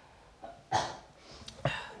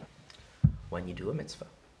 When you do a mitzvah.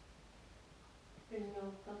 There's no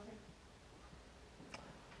filter.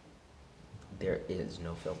 There is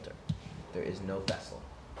no filter. There is no vessel.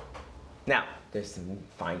 Now, there's some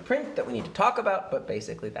fine print that we need to talk about, but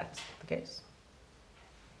basically that's the case.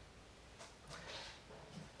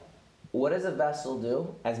 What does a vessel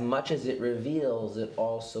do? As much as it reveals, it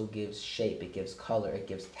also gives shape, it gives color, it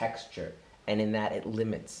gives texture, and in that it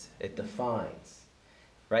limits, it defines,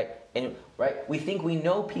 right? And right, we think we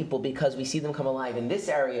know people because we see them come alive in this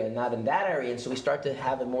area and not in that area, and so we start to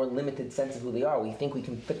have a more limited sense of who they are. We think we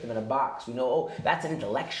can put them in a box. We know, oh, that's an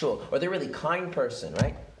intellectual, or they're a really kind person,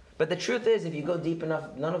 right? But the truth is, if you go deep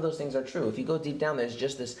enough, none of those things are true. If you go deep down, there's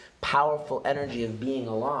just this powerful energy of being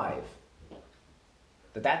alive.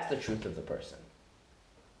 That's the truth of the person.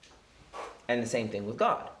 And the same thing with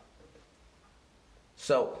God.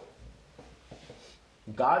 So,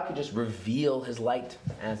 God could just reveal his light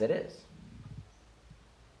as it is.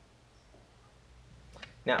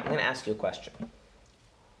 Now, I'm going to ask you a question.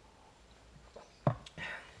 I'm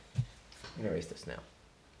going to erase this now.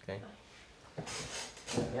 Okay?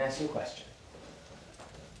 I'm going to ask you a question.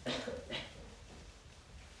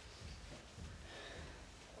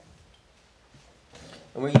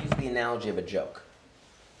 And we're going to use the analogy of a joke.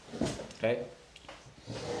 Okay?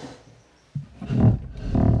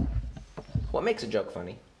 What makes a joke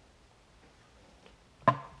funny?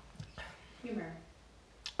 Humor.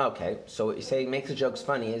 Okay, so what you say makes a joke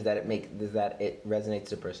funny is that it resonates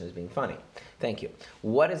to the person as being funny. Thank you.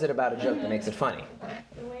 What is it about a joke that makes it funny?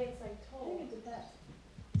 The way it's like I told. think it depends.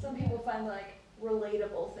 Some people find like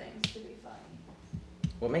relatable things to be funny.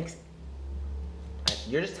 What makes...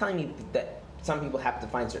 You're just telling me that some people have to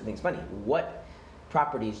find certain things funny. What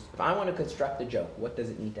properties... If I want to construct a joke, what does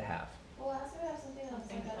it need to have? Well, it has to have something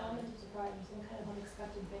that's like an element of surprise or some kind of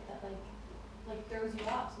unexpected bit that like throws you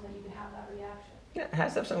off so that you can have that reaction. Yeah, it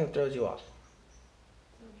has to have something that throws you off.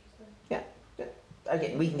 So interesting. Yeah.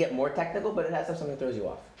 Again, we can get more technical, but it has to have something that throws you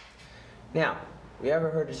off. Now, we ever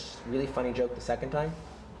heard a really funny joke the second time?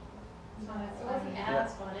 It wasn't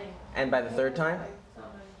as funny. And by the third time? It's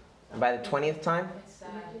not funny. And by the 20th time? It's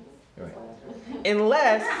sad. Right.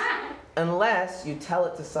 Unless you tell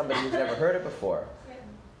it to somebody who's never heard it before.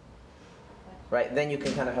 Right? Then you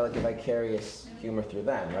can kind of have like a vicarious humor through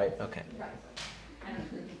them, right? Okay.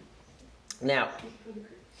 Now,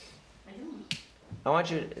 I want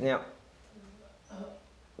you to, now,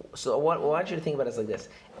 so what I want you to think about is like this,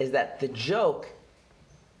 is that the joke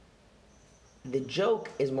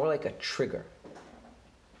is more like a trigger.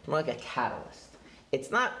 It's more like a catalyst. It's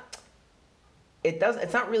not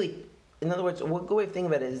really, in other words, one good way of thinking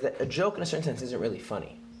about it is that a joke in a certain sense isn't really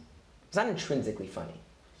funny. It's not intrinsically funny.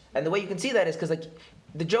 And the way you can see that is because like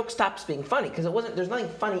the joke stops being funny because there's nothing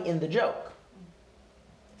funny in the joke.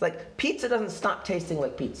 It's like pizza doesn't stop tasting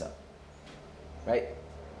like pizza, right?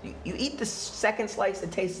 You eat the second slice,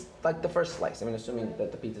 it tastes like the first slice. I mean, assuming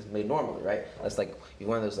that the pizza's made normally, right? That's like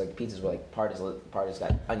one of those like pizzas where like part has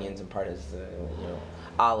got onions and part has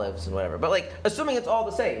olives and whatever. But like assuming it's all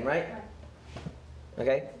the same, right?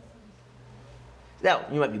 Okay. Now,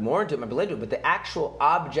 you might be more into it, might be less into it, but the actual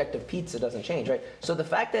object of pizza doesn't change, right? So the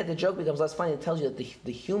fact that the joke becomes less funny, it tells you that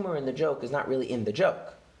the humor in the joke is not really in the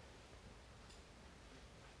joke.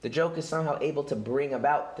 The joke is somehow able to bring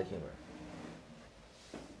about the humor.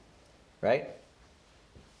 Right?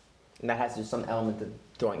 And that has to do with some element of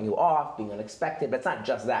throwing you off, being unexpected, but it's not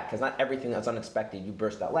just that, because not everything that's unexpected you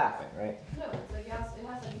burst out laughing, right? No, it's like it has to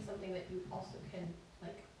be something that you also can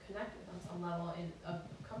like connect with on some level of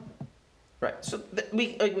comfort. Right. So but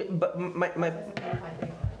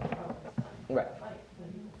right.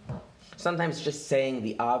 Sometimes just saying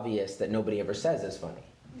the obvious that nobody ever says is funny.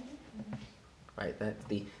 Right? That's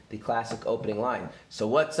the classic opening line. So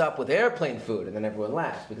what's up with airplane food? And then everyone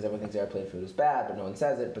laughs because everyone thinks airplane food is bad, but no one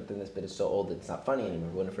says it. But then this bit is so old that it's not funny anymore.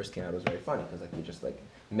 When it first came out, it was very funny because like we just like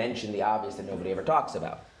mentioned the obvious that nobody ever talks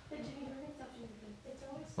about. It's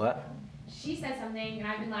always What? She said something, and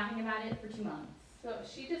I've been laughing about it for 2 months. So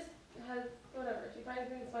she just has whatever. She finds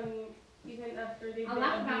things funny even after they've I'll been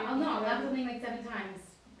laugh about. abused Oh no, I'll and laugh something like 7 times.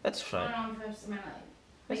 That's On fine. and on for the rest of my life.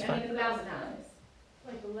 That's Like fine. I think 1,000 times.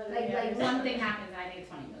 like the letter. Like one thing happens, and I think it's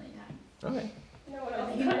funny a million times. Okay. You know what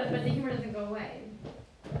But the humor doesn't go away.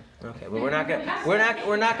 Okay. Well, we're not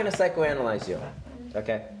gonna psychoanalyze you.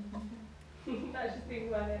 Okay. Not just being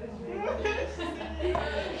about it.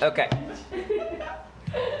 Okay.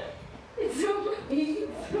 It's so funny.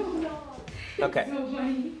 It's so not. Okay. It's so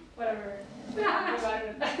funny. Whatever. Move on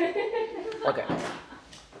with that. Okay.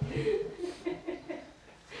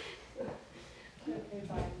 Okay,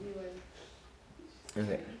 fine. You would.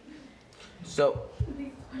 Okay. So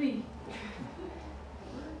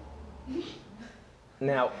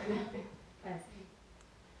now,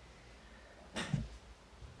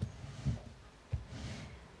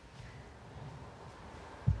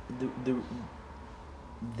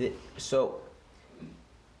 so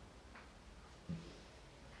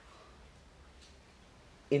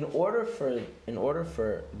in order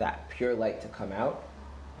for that pure light to come out,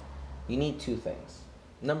 you need two things.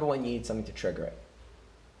 Number one, you need something to trigger it.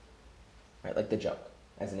 Right, like the joke,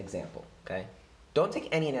 as an example. Okay, don't take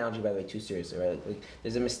any analogy, by the way, too seriously. Right, like,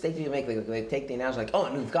 there's a mistake that you make. Like they take the analogy like, oh,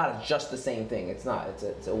 and God is just the same thing. It's not.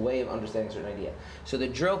 It's a way of understanding a certain idea. So the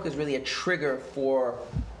joke is really a trigger for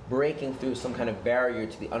breaking through some kind of barrier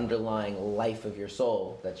to the underlying life of your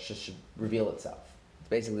soul that just should reveal itself. It's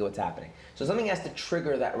basically what's happening. So something has to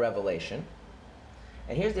trigger that revelation.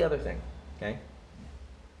 And here's the other thing. Okay.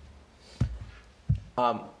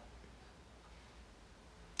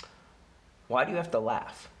 Why do you have to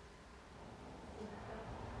laugh?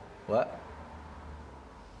 What?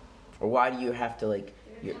 Or why do you have to like?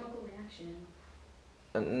 There's a chemical reaction.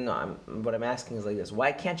 No, what I'm asking is like this: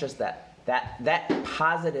 why can't just that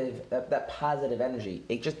positive energy?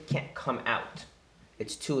 It just can't come out.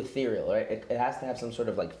 It's too ethereal, right? It has to have some sort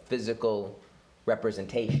of like physical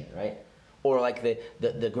representation, right? Or like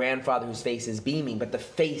the grandfather whose face is beaming, but the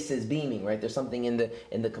face is beaming, right? There's something in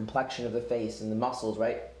the complexion of the face and the muscles,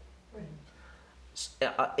 right?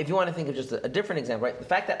 If you want to think of just a different example, right? The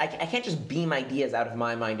fact that I can't just beam ideas out of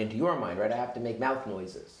my mind into your mind, right? I have to make mouth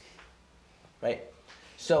noises, right?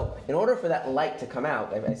 So in order for that light to come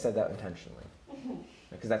out, I said that intentionally,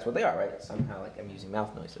 because that's what they are, right? Somehow, like I'm using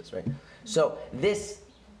mouth noises, right? So this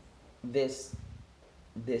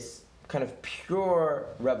kind of pure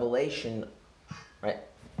revelation, right?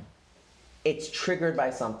 It's triggered by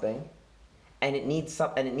something, and it needs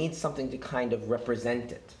something to kind of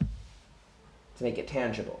represent it, to make it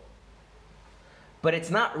tangible. But it's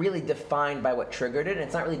not really defined by what triggered it, and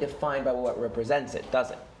it's not really defined by what represents it,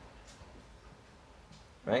 does it?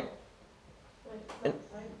 Right? And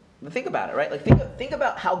think about it, right? Like think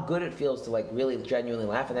about how good it feels to like really genuinely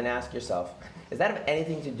laugh, and then ask yourself, does that have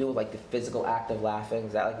anything to do with like the physical act of laughing?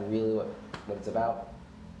 Is that like really what it's about?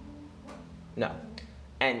 No.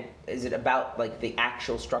 And is it about like the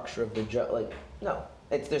actual structure of the joke? Like, no.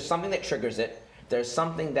 There's something that triggers it. There's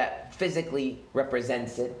something that physically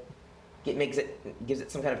represents it. Gives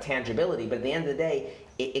it some kind of tangibility. But at the end of the day,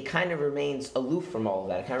 it kind of remains aloof from all of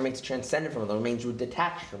that. It kind of remains transcendent from it. It remains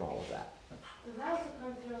detached from all of that. Does that also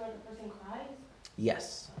come through like a person cries?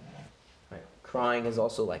 Yes. Right. Crying is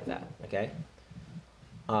also like that. Okay.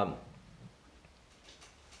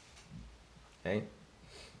 Okay.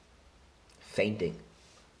 Fainting.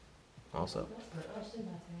 Also.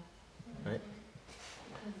 Right.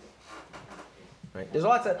 Right. There's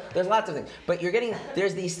lots of things, but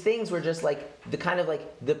there's these things where just like the kind of like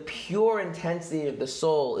the pure intensity of the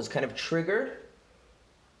soul is kind of triggered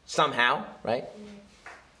somehow, right?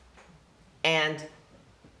 And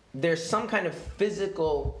there's some kind of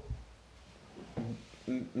physical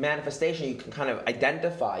manifestation you can kind of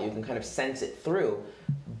identify, you can kind of sense it through,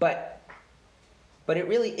 but it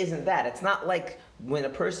really isn't that. It's not like when a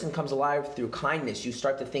person comes alive through kindness, you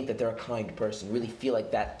start to think that they're a kind person. You really feel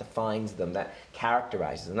like that defines them, that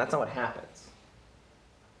characterizes them. That's not what happens.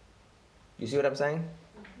 You see what I'm saying?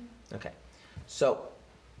 Okay. So,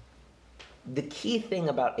 the key thing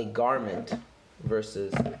about a garment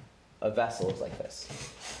versus a vessel is like this.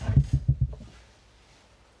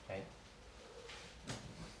 Okay.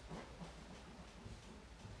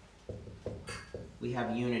 We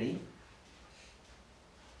have unity.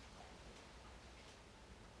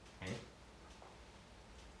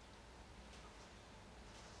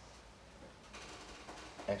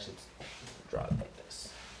 Actually, draw it like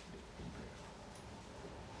this.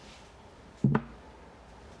 Okay.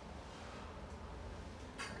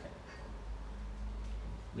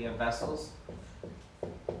 We have vessels.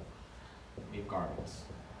 We have garments.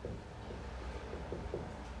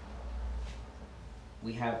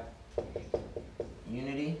 We have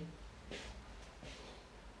unity.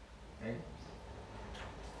 Okay.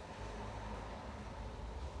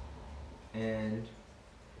 And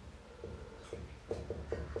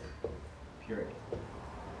purity.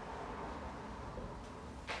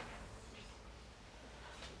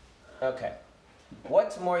 Okay.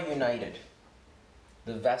 What's more united?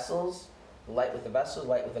 The vessels, light with the vessels,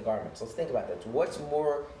 light with the garments. Let's think about that. What's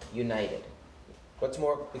more united? What's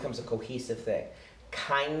more becomes a cohesive thing?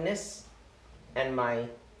 Kindness and my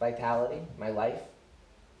vitality, my life.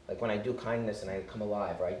 Like when I do kindness and I come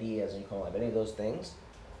alive, or ideas and you come alive, any of those things,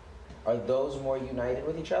 are those more united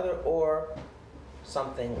with each other? Or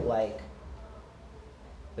something like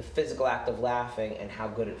the physical act of laughing and how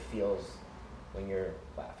good it feels when you're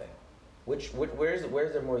laughing? Where's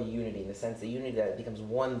there more unity, in the sense that unity that it becomes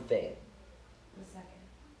one thing? The second.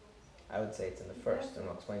 I would say it's in the first, and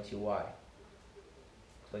I'll explain to you why.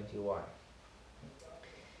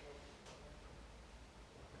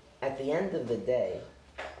 At the end of the day,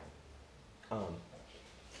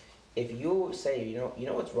 if you say, you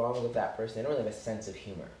know what's wrong with that person, they don't really have a sense of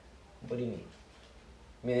humor. What do you mean?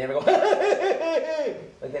 I mean, they never go,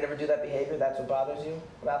 like they never do that behavior? That's what bothers you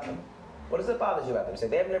about them? What does it bother you about them? Say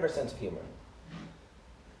they have never a sense of humor.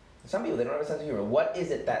 Some people, they don't have a sense of humor. What is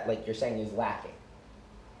it that, like, you're saying is lacking?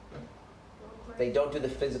 They don't do the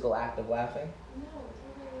physical act of laughing? No, it's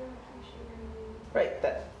not really appreciating. Right,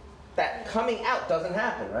 that coming out doesn't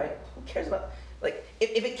happen, right? Who cares about, like,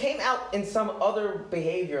 if it came out in some other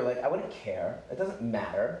behavior, like, I wouldn't care. It doesn't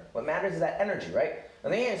matter. What matters is that energy, right?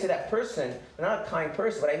 And then you say that person, they're not a kind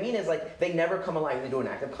person. What I mean is, like, they never come alive and they do an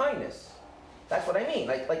act of kindness. That's what I mean.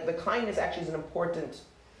 Like the kindness actually is an important,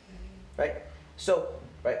 right? So,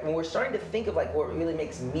 right, when we're starting to think of, like, what really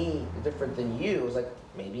makes me different than you, is like,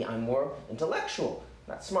 maybe I'm more intellectual.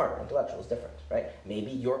 Not smart, intellectual is different, right?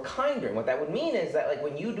 Maybe you're kinder. And what that would mean is that, like,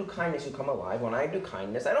 when you do kindness, you come alive. When I do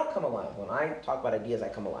kindness, I don't come alive. When I talk about ideas, I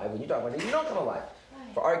come alive. When you talk about ideas, you don't come alive,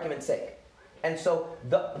 for argument's sake. And so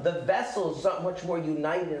the vessel is much more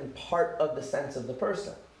united and part of the sense of the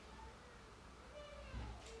person.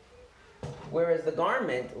 Whereas the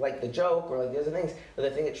garment, like the joke or like the other things, or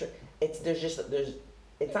the thing that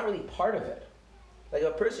it's not really part of it. Like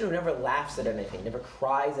a person who never laughs at anything, never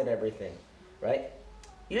cries at everything, right?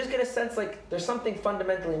 You just get a sense like there's something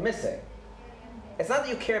fundamentally missing. It's not that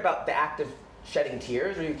you care about the act of shedding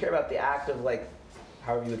tears, or you care about the act of, like,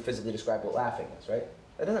 however you would physically describe what laughing is, right?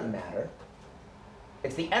 That doesn't matter.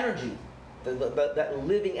 It's the energy, that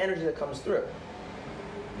living energy that comes through.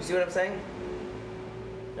 You see what I'm saying?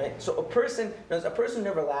 Right? So a person who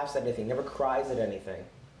never laughs at anything, never cries at anything,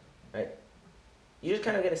 right? You just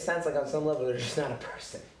kind of get a sense, like, on some level, they're just not a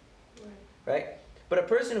person, right? But a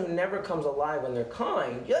person who never comes alive when they're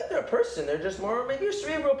kind, you're like, they're a person. They're just more, maybe a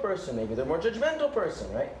cerebral person, maybe they're a more judgmental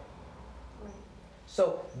person, right?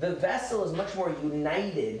 So the vessel is much more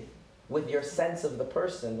united with your sense of the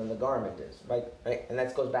person than the garment is, right? And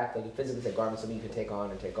that goes back, like, you physically say garment is something you can take on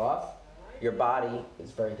and take off. Your body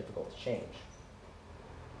is very difficult to change.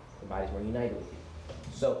 The body's more united with you.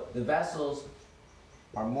 So the vessels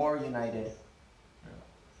are more united.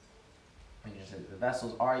 The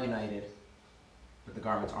vessels are united, but the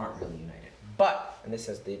garments aren't really united. But, and this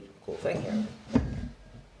is the cool thing here,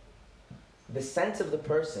 the sense of the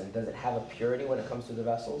person, does it have a purity when it comes to the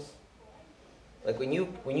vessels? Like when you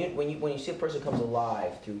see a person who comes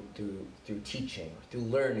alive through teaching, or through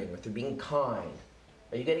learning, or through being kind,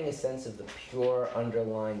 are you getting a sense of the pure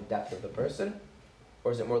underlying depth of the person?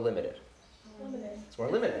 Or is it more limited? Limited. It's more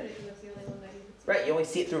limited. Right, you only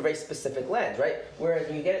see it through a very specific lens, right? Whereas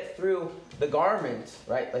when you get it through the garment,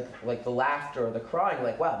 right, like the laughter or the crying, you're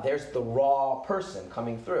like, wow, there's the raw person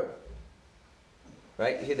coming through.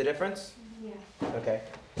 Right? You hear the difference? Yeah. Okay.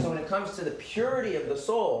 So when it comes to the purity of the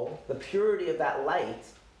soul, the purity of that light,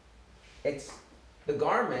 it's the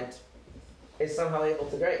garment is somehow able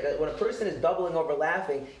to get that when a person is doubling over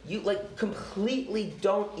laughing, you like completely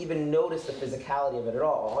don't even notice the physicality of it at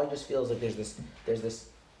all. All you just feel is like there's this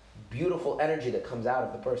beautiful energy that comes out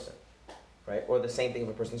of the person, right? Or the same thing if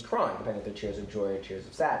a person's crying, depending if they're tears of joy or tears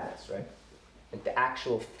of sadness, right? Like the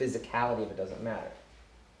actual physicality of it doesn't matter.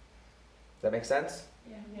 Does that make sense?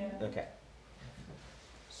 Yeah. Okay.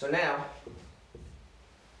 So now,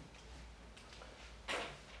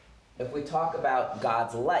 if we talk about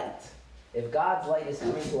God's light, if God's light is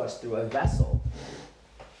coming to us through a vessel,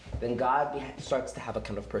 then God starts to have a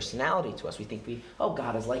kind of personality to us. We think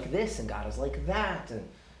God is like this and God is like that, and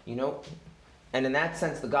and in that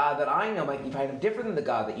sense, the God that I know might be kind of different than the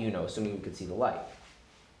God that you know, assuming we could see the light,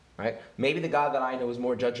 right? Maybe the God that I know is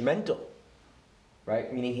more judgmental,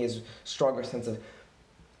 right? Meaning he has a stronger sense of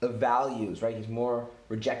values, right? He's more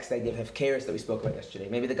rejects the idea of chaos that we spoke about yesterday.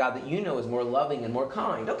 Maybe the God that you know is more loving and more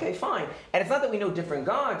kind. Okay, fine. And it's not that we know different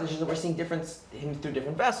gods, it's just that we're seeing him through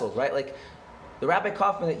different vessels, right? Like the Rabbi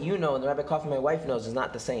Kaufmann that you know and the Rabbi Kaufmann my wife knows is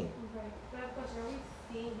not the same. Right. But I have a question. Are we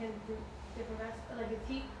seeing him through different vessels? Like, is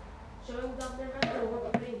he showing himself in different vessels, or we're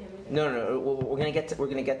putting him in different No. We're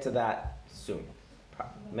gonna get to that soon.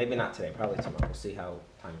 Maybe not today. Probably tomorrow. We'll see how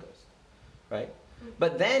time goes, right?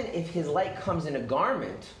 But then, if his light comes in a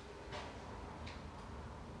garment,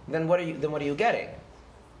 then what are you getting?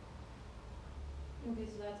 Okay,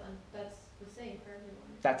 so that's the same for everyone.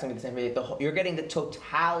 That's going to be the same. You're getting the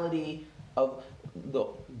totality of the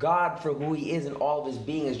God for who he is and all of his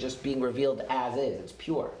being is just being revealed as is. It's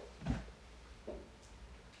pure.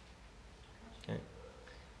 Okay.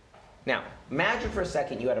 Now, imagine for a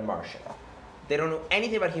second you had a Martian. They don't know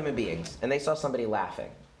anything about human beings, and they saw somebody laughing.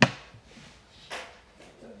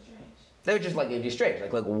 They would just like, it'd be strange.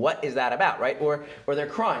 Like, what is that about, right? Or they're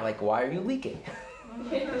crying, like, why are you leaking?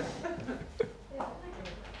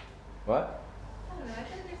 What? I don't know. I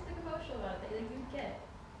think there's like emotional about it. Like you get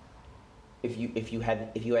it.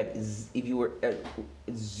 If you were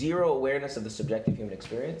zero awareness of the subjective human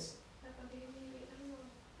experience,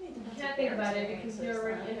 You can't think about it because you're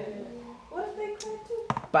already in it. What if they cry too?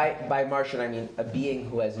 by Martian I mean a being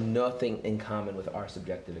who has nothing in common with our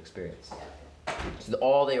subjective experience. So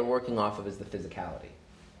all they are working off of is the physicality.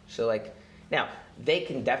 So like, now they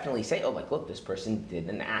can definitely say, oh, like, look, this person did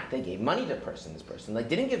an act. They gave money to a person. This person like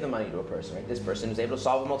didn't give the money to a person. Right? This person was able to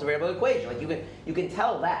solve a multivariable equation. Like you can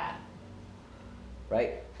tell that,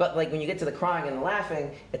 right? But like when you get to the crying and the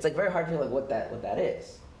laughing, it's like very hard to feel like what that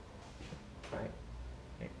is, right?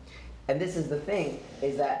 And this is the thing,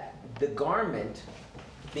 is that the garment,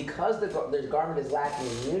 because the garment is lacking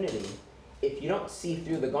in unity, if you don't see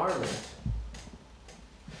through the garment,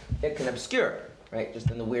 it can obscure, right? Just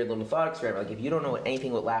in the weird little thought experiment. Like if you don't know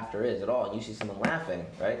anything what laughter is at all, and you see someone laughing,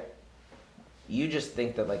 right? You just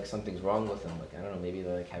think that like something's wrong with them. Like I don't know, maybe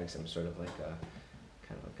they're like having some sort of like a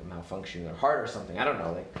kind of like a malfunction in their heart or something. I don't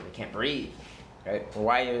know. Like they can't breathe, right? Or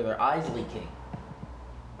why are their eyes leaking,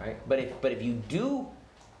 right? But if you do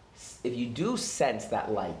sense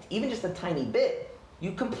that light, even just a tiny bit,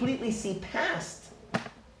 you completely see past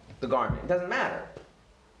the garment. It doesn't matter.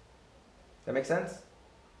 That make sense?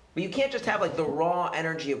 But you can't just have like the raw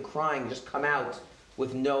energy of crying just come out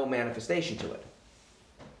with no manifestation to it.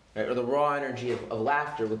 Right? Or the raw energy of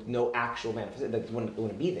laughter with no actual manifestation. That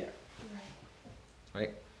wouldn't be there.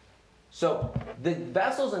 Right? So the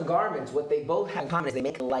vessels and garments, what they both have in common is they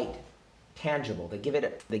make light tangible. They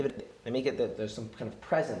make it that there's some kind of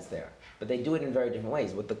presence there. But they do it in very different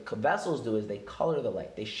ways. What the vessels do is they color the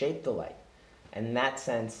light. They shape the light. And in that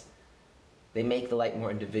sense, they make the light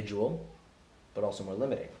more individual, but also more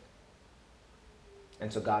limiting.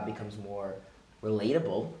 And so God becomes more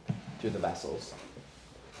relatable through the vessels,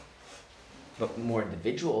 but more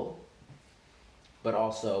individual, but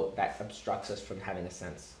also that obstructs us from having a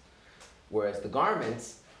sense. Whereas the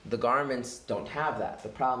garments don't have that. The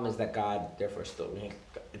problem is that God, therefore, still,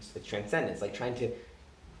 it's transcendent. It's like trying to,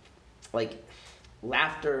 like,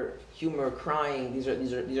 laughter, humor, crying, these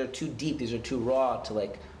are too deep, these are too raw to,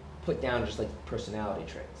 like, put down just, like, personality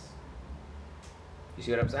traits. You see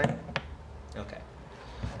what I'm saying? Okay.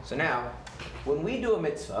 So now, when we do a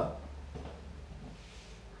mitzvah,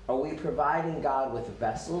 are we providing God with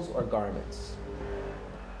vessels or garments?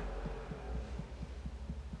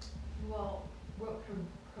 Well, we're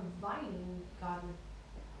providing God with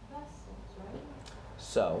vessels, right?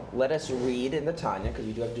 So, let us read in the Tanya, because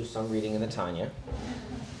we do have to do some reading in the Tanya.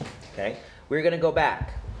 Okay? We're going to go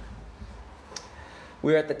back.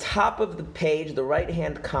 We're at the top of the page, the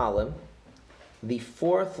right-hand column, the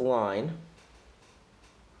fourth line,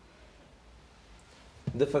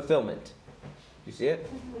 the fulfillment. You see it?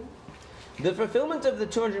 The fulfillment of the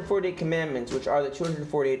 248 commandments, which are the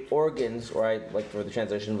 248 organs, or I like for the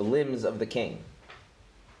translation, the limbs of the king.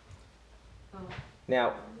 Oh.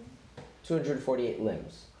 Now, 248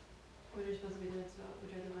 limbs. Which are supposed to be the mitzvah,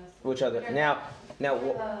 which are the vessels.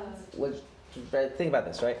 Which are the think about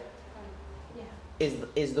this, right? Yeah.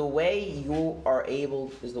 Is the way you are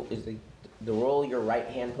able, is the role your right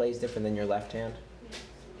hand plays different than your left hand?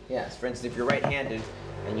 Yes. For instance, if you're right-handed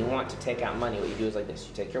and you want to take out money, what you do is like this.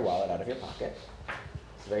 You take your wallet out of your pocket.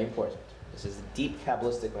 It's very important. This is a deep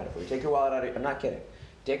Kabbalistic metaphor. You take your wallet out of I'm not kidding.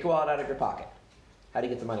 Take your wallet out of your pocket. How do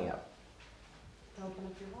you get the money out? Open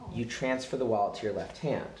up your wallet. You transfer the wallet to your left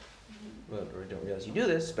hand. Well, or don't realize you do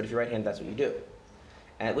this, but if you're right-handed, that's what you do.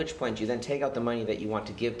 At which point you then take out the money that you want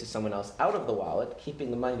to give to someone else out of the wallet,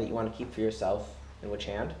 keeping the money that you want to keep for yourself in which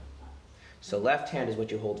hand? So left hand is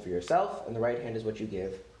what you hold for yourself, and the right hand is what you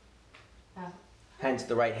give. Hence,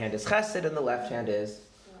 the right hand is chesed, and the left hand is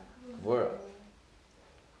gvura.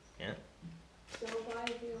 Yeah? So if I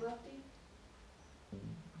do lefty?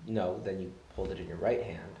 No, then you hold it in your right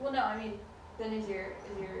hand. Well, no, I mean, then is your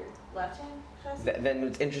left hand chesed? Then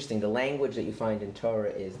it's interesting. The language that you find in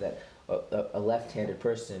Torah is that a left-handed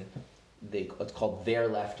person, it's called their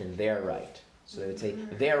left and their right. So they would say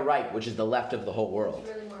their right, which is the left of the whole world.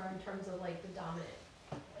 It's really more in terms of like the dominant.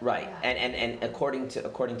 Right, Yeah. and according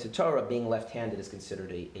to Torah, being left-handed is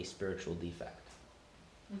considered a spiritual defect.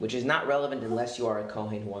 which is not relevant unless you are a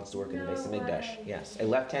Kohen who wants to work in the Beis Hamikdash. Yes, a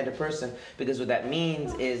left-handed person, because what that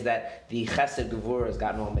means is that the Chesed Gevurah has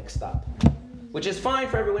gotten all mixed up, which is fine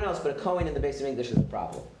for everyone else, but a Kohen in the Beis Hamikdash is a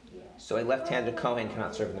problem. So a left-handed Kohen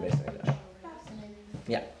cannot serve in the Beis Hamikdash.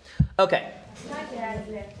 Yeah. Okay. My dad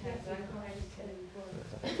is left-handed, so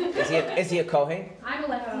I'm Is he a Kohen? I'm a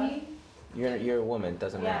lefty. You're a woman.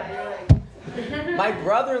 Doesn't matter. Yeah, you're like. My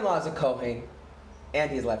brother-in-law is a Kohen, and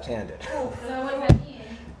he's left-handed. So what does that mean?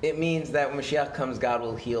 It means that when Mashiach comes, God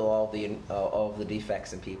will heal all of the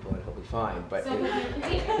defects in people, and he'll be fine. But So being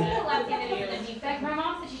a left-handed is a defect. My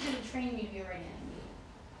mom said she should have trained me to be a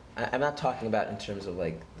right-handed. I'm not talking about in terms of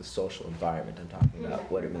like the social environment. I'm talking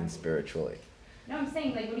about what it means spiritually. No, I'm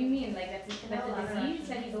saying, like, what do you mean? Like, that's a disease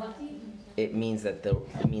that he's a lefty? It means that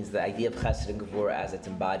the idea of Chesed and Gevurah as it's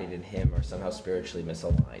embodied in him are somehow spiritually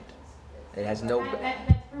misaligned. It has no.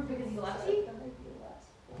 That's proof because he's a lefty?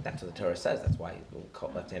 That's what the Torah says. That's why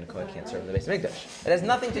left-handed Kohen can't serve in the Beis Hamikdash. It has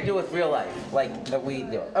nothing to do with real life, like that we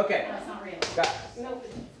do. Okay, No, it's not real. got it. No,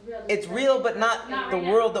 it's real. It's real, but not Not the right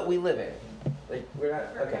now. world that we live in. Like we're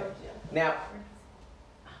not. Okay. Now.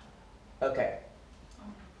 Okay.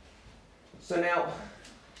 So now.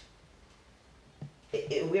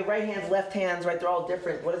 We have right hands, left hands, right? They're all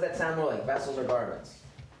different. What does that sound more like? Vessels or garments?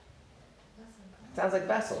 It sounds like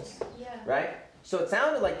vessels, Yeah. right? So it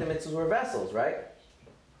sounded like the mitzvahs were vessels, right?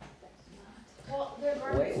 Well, they're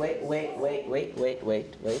Wait.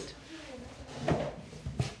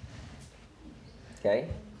 Okay.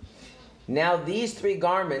 Now these three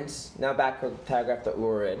garments, now back to the paragraph that we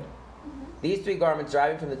were in. These three garments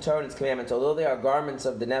deriving from the Torah and its commandments, although they are garments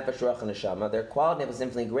of the Nefesh, Ruach, and Neshama, their quality is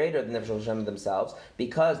infinitely greater than the Nefesh and Neshama themselves,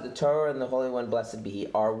 because the Torah and the Holy One, blessed be He,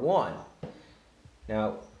 are one.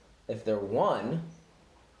 Now, if they're one,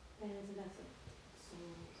 Then it's a vessel.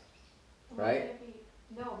 right?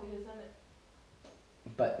 No, because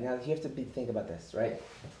then But now you have to think about this, right?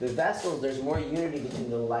 The vessels, there's more unity between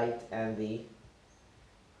the light and the.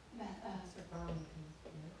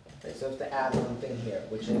 Okay, so I have to add one thing here,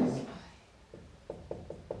 which is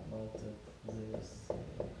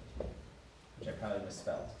which I probably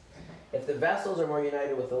misspelled. If the vessels are more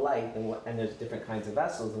united with the light, then and there's different kinds of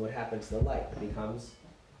vessels, then what happens to the light? It becomes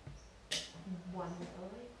One with the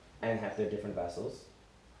light. and have their different vessels.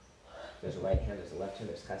 There's a right hand, there's a left hand,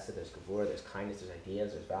 there's chesed, there's gevurah, there's kindness, there's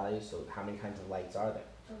ideas, there's values. So how many kinds of lights are there?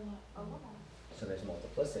 a lot. So there's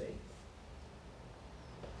multiplicity.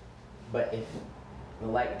 But if the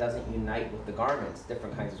light doesn't unite with the garments,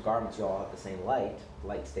 different kinds of garments, you all have the same light.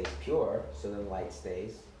 Light stays pure, so then light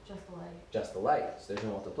stays Just the light. just the light. So there's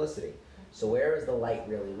no multiplicity. So where is the light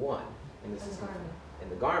really one? And this is in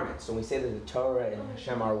the garments. So when we say that the Torah and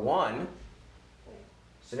Hashem are one,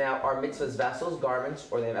 so now are mitzvahs vessels, garments,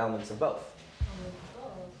 or they have elements of both?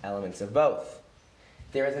 Elements of both.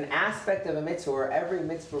 There is an aspect of a mitzvah where every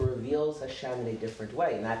mitzvah reveals Hashem in a different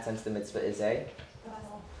way. In that sense, the mitzvah is a.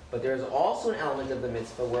 But there is also an element of the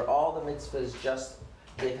mitzvah where all the mitzvahs just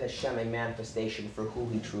give Hashem a manifestation for who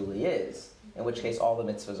He truly is. In which case, all the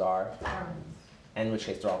mitzvahs are, and in which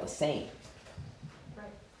case, they're all the same. Right.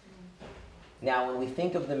 Now, when we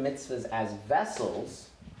think of the mitzvahs as vessels,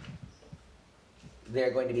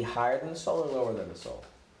 they're going to be higher than the soul or lower than the soul?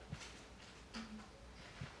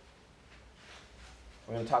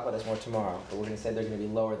 We're going to talk about this more tomorrow, but we're going to say they're going to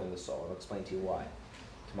be lower than the soul. I'll explain to you why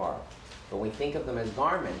tomorrow. But when we think of them as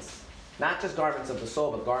garments, not just garments of the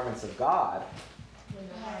soul, but garments of God,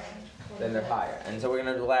 then they're higher. And so we're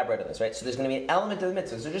going to elaborate on this, right? So there's going to be an element of the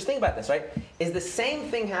mitzvah. So just think about this, right? Is the same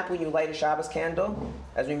thing happen when you light a Shabbos candle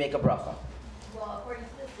as we make a bracha? Well, according to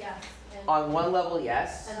this, yes. And On one level,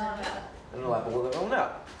 yes. then no. On another level, no.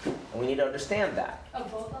 And we need to understand that. Oh,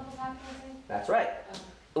 both levels have to say? That's right.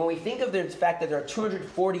 When we think of the fact that there are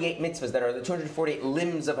 248 mitzvahs that are the 248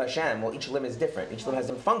 limbs of Hashem, well, each limb is different. Each limb has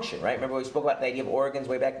some function, right? Remember we spoke about the idea of organs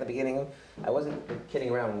way back in the beginning? I wasn't kidding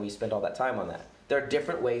around when we spent all that time on that. There are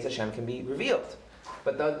different ways Hashem can be revealed.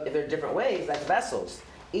 But if there are different ways, that's vessels.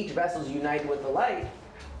 Each vessel is united with the light,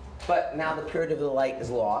 but now the purity of the light is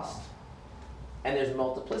lost, and there's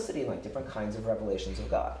multiplicity in like different kinds of revelations of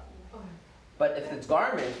God. But if it's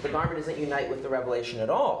garment, the garment doesn't unite with the revelation at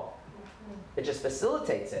all. It just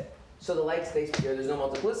facilitates it. So the light stays pure, there's no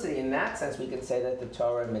multiplicity. In that sense, we can say that the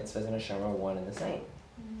Torah, mitzvahs, and Hashem are one and the same.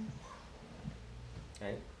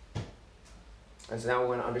 Okay? And so now we're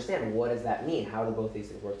going to understand, what does that mean? How do both these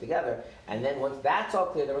things work together? And then once that's all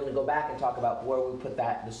clear, then we're going to go back and talk about where we put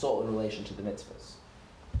that, the soul, in relation to the mitzvahs.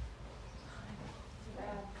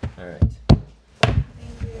 All right.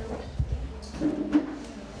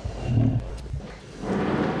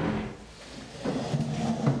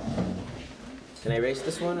 Can I erase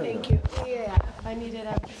this one? Or Thank no? you. Yeah. If I need it,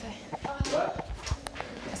 I would say. What?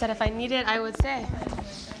 I said if I need it, I would say.